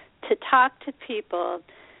to talk to people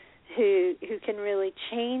who can really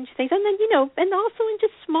change things, and then and also in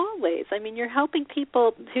just small ways. I mean, you're helping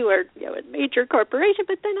people who are in major corporations,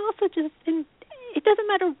 but then also just in. It doesn't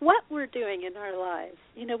matter what we're doing in our lives.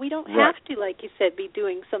 We don't have to, like you said, be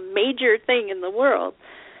doing some major thing in the world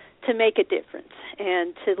to make a difference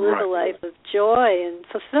and to live a life of joy and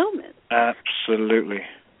fulfillment. Absolutely.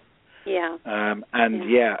 Yeah. I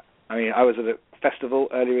mean, I was at a festival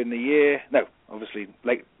earlier in the year. No, obviously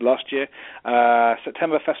late last year.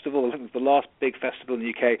 September Festival, I think it was the last big festival in the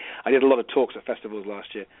UK. I did a lot of talks at festivals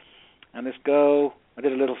last year. And this girl, I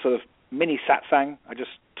did a little sort of mini satsang. I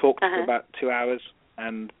just talked for about 2 hours,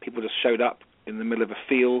 and people just showed up in the middle of a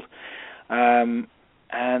field. And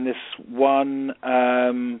this one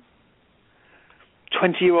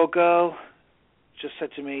 20-year-old girl just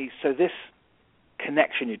said to me, so this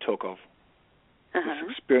connection you talk of, this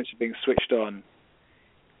experience of being switched on,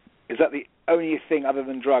 is that the only thing other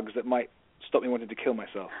than drugs that might stop me wanting to kill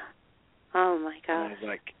myself? Oh, my God. And I was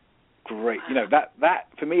like, great. Wow. That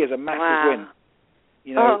for me is a massive win.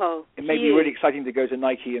 It may be really exciting to go to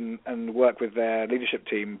Nike and work with their leadership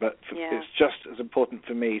team, but it's just as important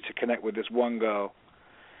for me to connect with this one girl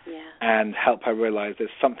and help her realize there's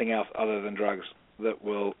something else other than drugs that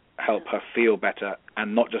will help her feel better,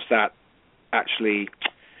 and not just that, actually,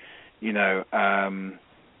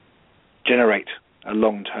 generate a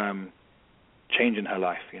long-term change in her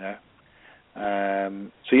life,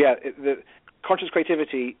 the conscious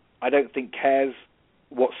creativity, I don't think cares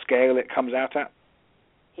what scale it comes out at.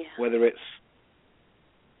 Yeah. Whether it's,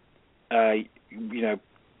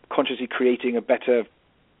 consciously creating a better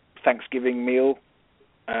Thanksgiving meal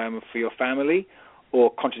for your family, or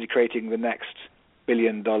consciously creating the next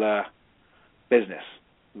billion-dollar business.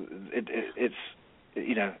 It's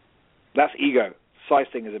that's ego. Size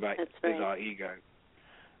thing is about is our ego,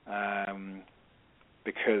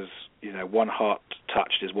 because one heart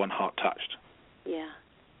touched is one heart touched. Yeah.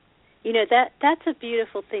 That's a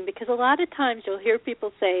beautiful thing, because a lot of times you'll hear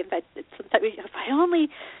people say, if I only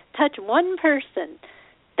touch one person,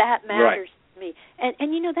 that matters to me. And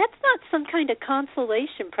that's not some kind of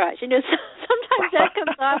consolation prize. Sometimes that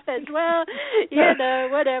comes off as,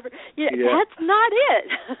 whatever. That's not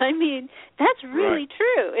it. I mean, that's really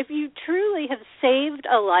true. If you truly have saved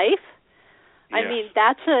a life, I mean,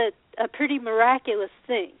 that's a pretty miraculous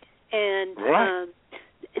thing. And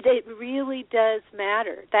it really does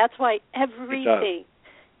matter. That's why everybody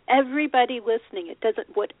listening,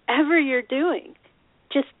 whatever you're doing,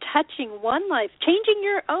 just touching one life, changing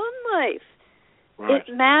your own life, it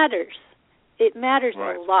matters. It matters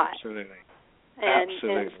a lot. Absolutely. And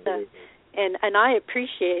I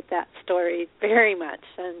appreciate that story very much.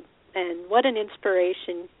 And what an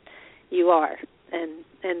inspiration you are. And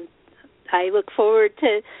I look forward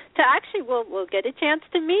to actually we'll get a chance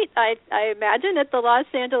to meet. I imagine at the Los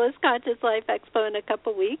Angeles Conscious Life Expo in a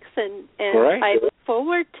couple weeks, and I look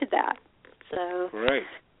forward to that. So great.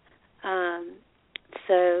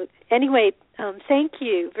 So anyway, thank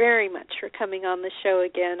you very much for coming on the show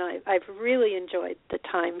again. I've really enjoyed the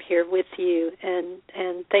time here with you, and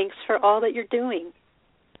thanks for all that you're doing.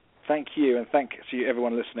 Thank you, and thank you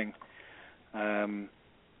everyone listening for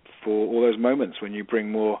all those moments when you bring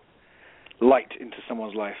more light into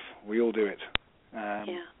someone's life. We all do it,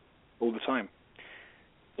 all the time.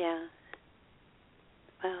 Yeah.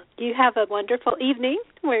 Well, you have a wonderful evening.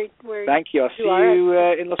 Where thank you. I'll see you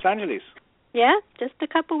in Los Angeles. Yeah, just a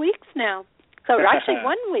couple weeks now. So we're actually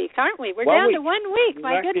 1 week, aren't we? We're down to 1 week. Exactly.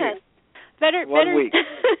 My goodness. Better. 1 week.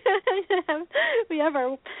 We have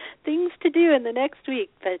our things to do in the next week,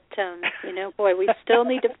 but we still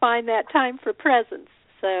need to find that time for presence.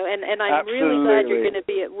 So, and I'm really glad you're going to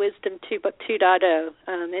be at Wisdom 2.0.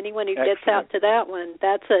 Anyone who gets out to that one,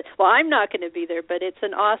 I'm not going to be there, but it's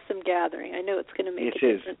an awesome gathering. I know it's going to make a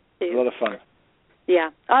difference, too. It's a lot of fun.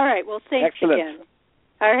 Yeah. All right. Well, thanks again.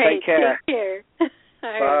 All right. Take care. Take care. All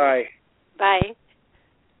Bye. Right. Bye.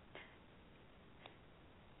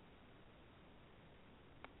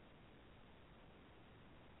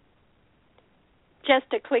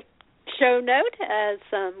 just a quick show note as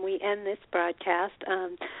we end this broadcast.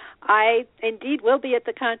 I indeed will be at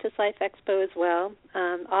the Conscious Life Expo as well.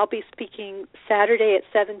 I'll be speaking Saturday at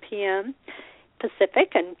 7 p.m.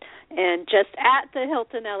 Pacific, and just at the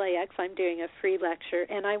Hilton LAX, I'm doing a free lecture.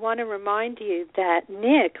 And I want to remind you that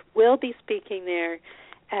Nick will be speaking there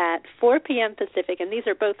at 4 p.m. Pacific, and these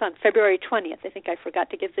are both on February 20th. I think I forgot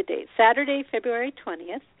to give the date. Saturday, February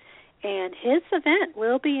 20th, and his event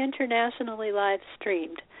will be internationally live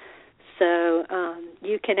streamed. So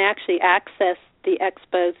you can actually access the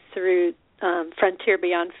expo through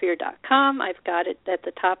frontierbeyondfear.com. I've got it at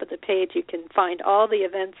the top of the page. You can find all the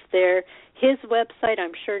events there. His website,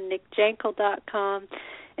 I'm sure, nickjankel.com,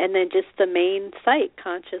 and then just the main site,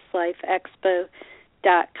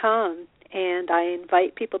 consciouslifeexpo.com. And I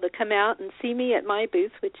invite people to come out and see me at my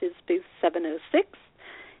booth, which is booth 706.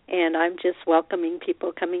 And I'm just welcoming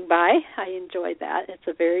people coming by. I enjoy that. It's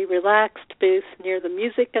a very relaxed booth near the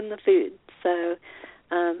music and the food. So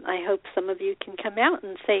I hope some of you can come out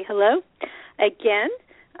and say hello. Again,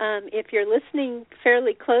 if you're listening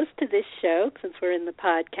fairly close to this show, since we're in the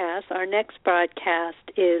podcast, our next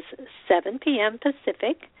broadcast is 7 p.m.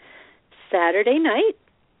 Pacific, Saturday night.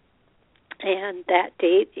 And that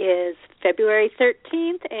date is February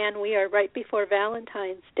 13th, and we are right before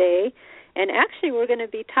Valentine's Day. And actually, we're going to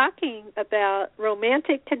be talking about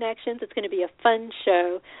romantic connections. It's going to be a fun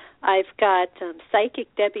show. I've got Psychic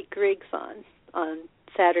Debbie Griggs on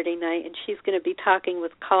Saturday night, and she's going to be talking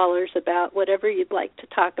with callers about whatever you'd like to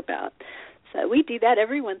talk about. So we do that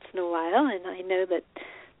every once in a while, and I know that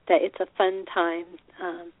it's a fun time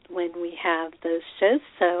when we have those shows.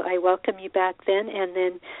 So I welcome you back then. And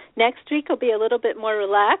then next week will be a little bit more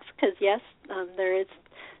relaxed because, yes, there is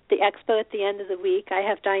the expo at the end of the week. I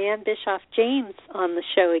have Diane Bischoff-James on the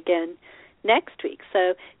show again next week.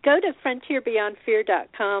 So go to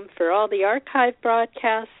frontierbeyondfear.com for all the archive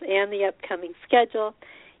broadcasts and the upcoming schedule.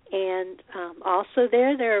 And also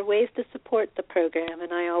there are ways to support the program,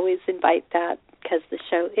 and I always invite that because the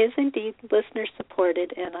show is indeed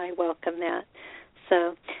listener-supported, and I welcome that.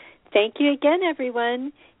 So thank you again,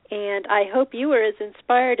 everyone, and I hope you were as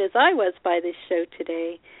inspired as I was by this show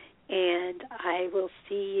today. And I will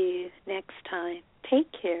see you next time.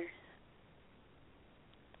 Take care.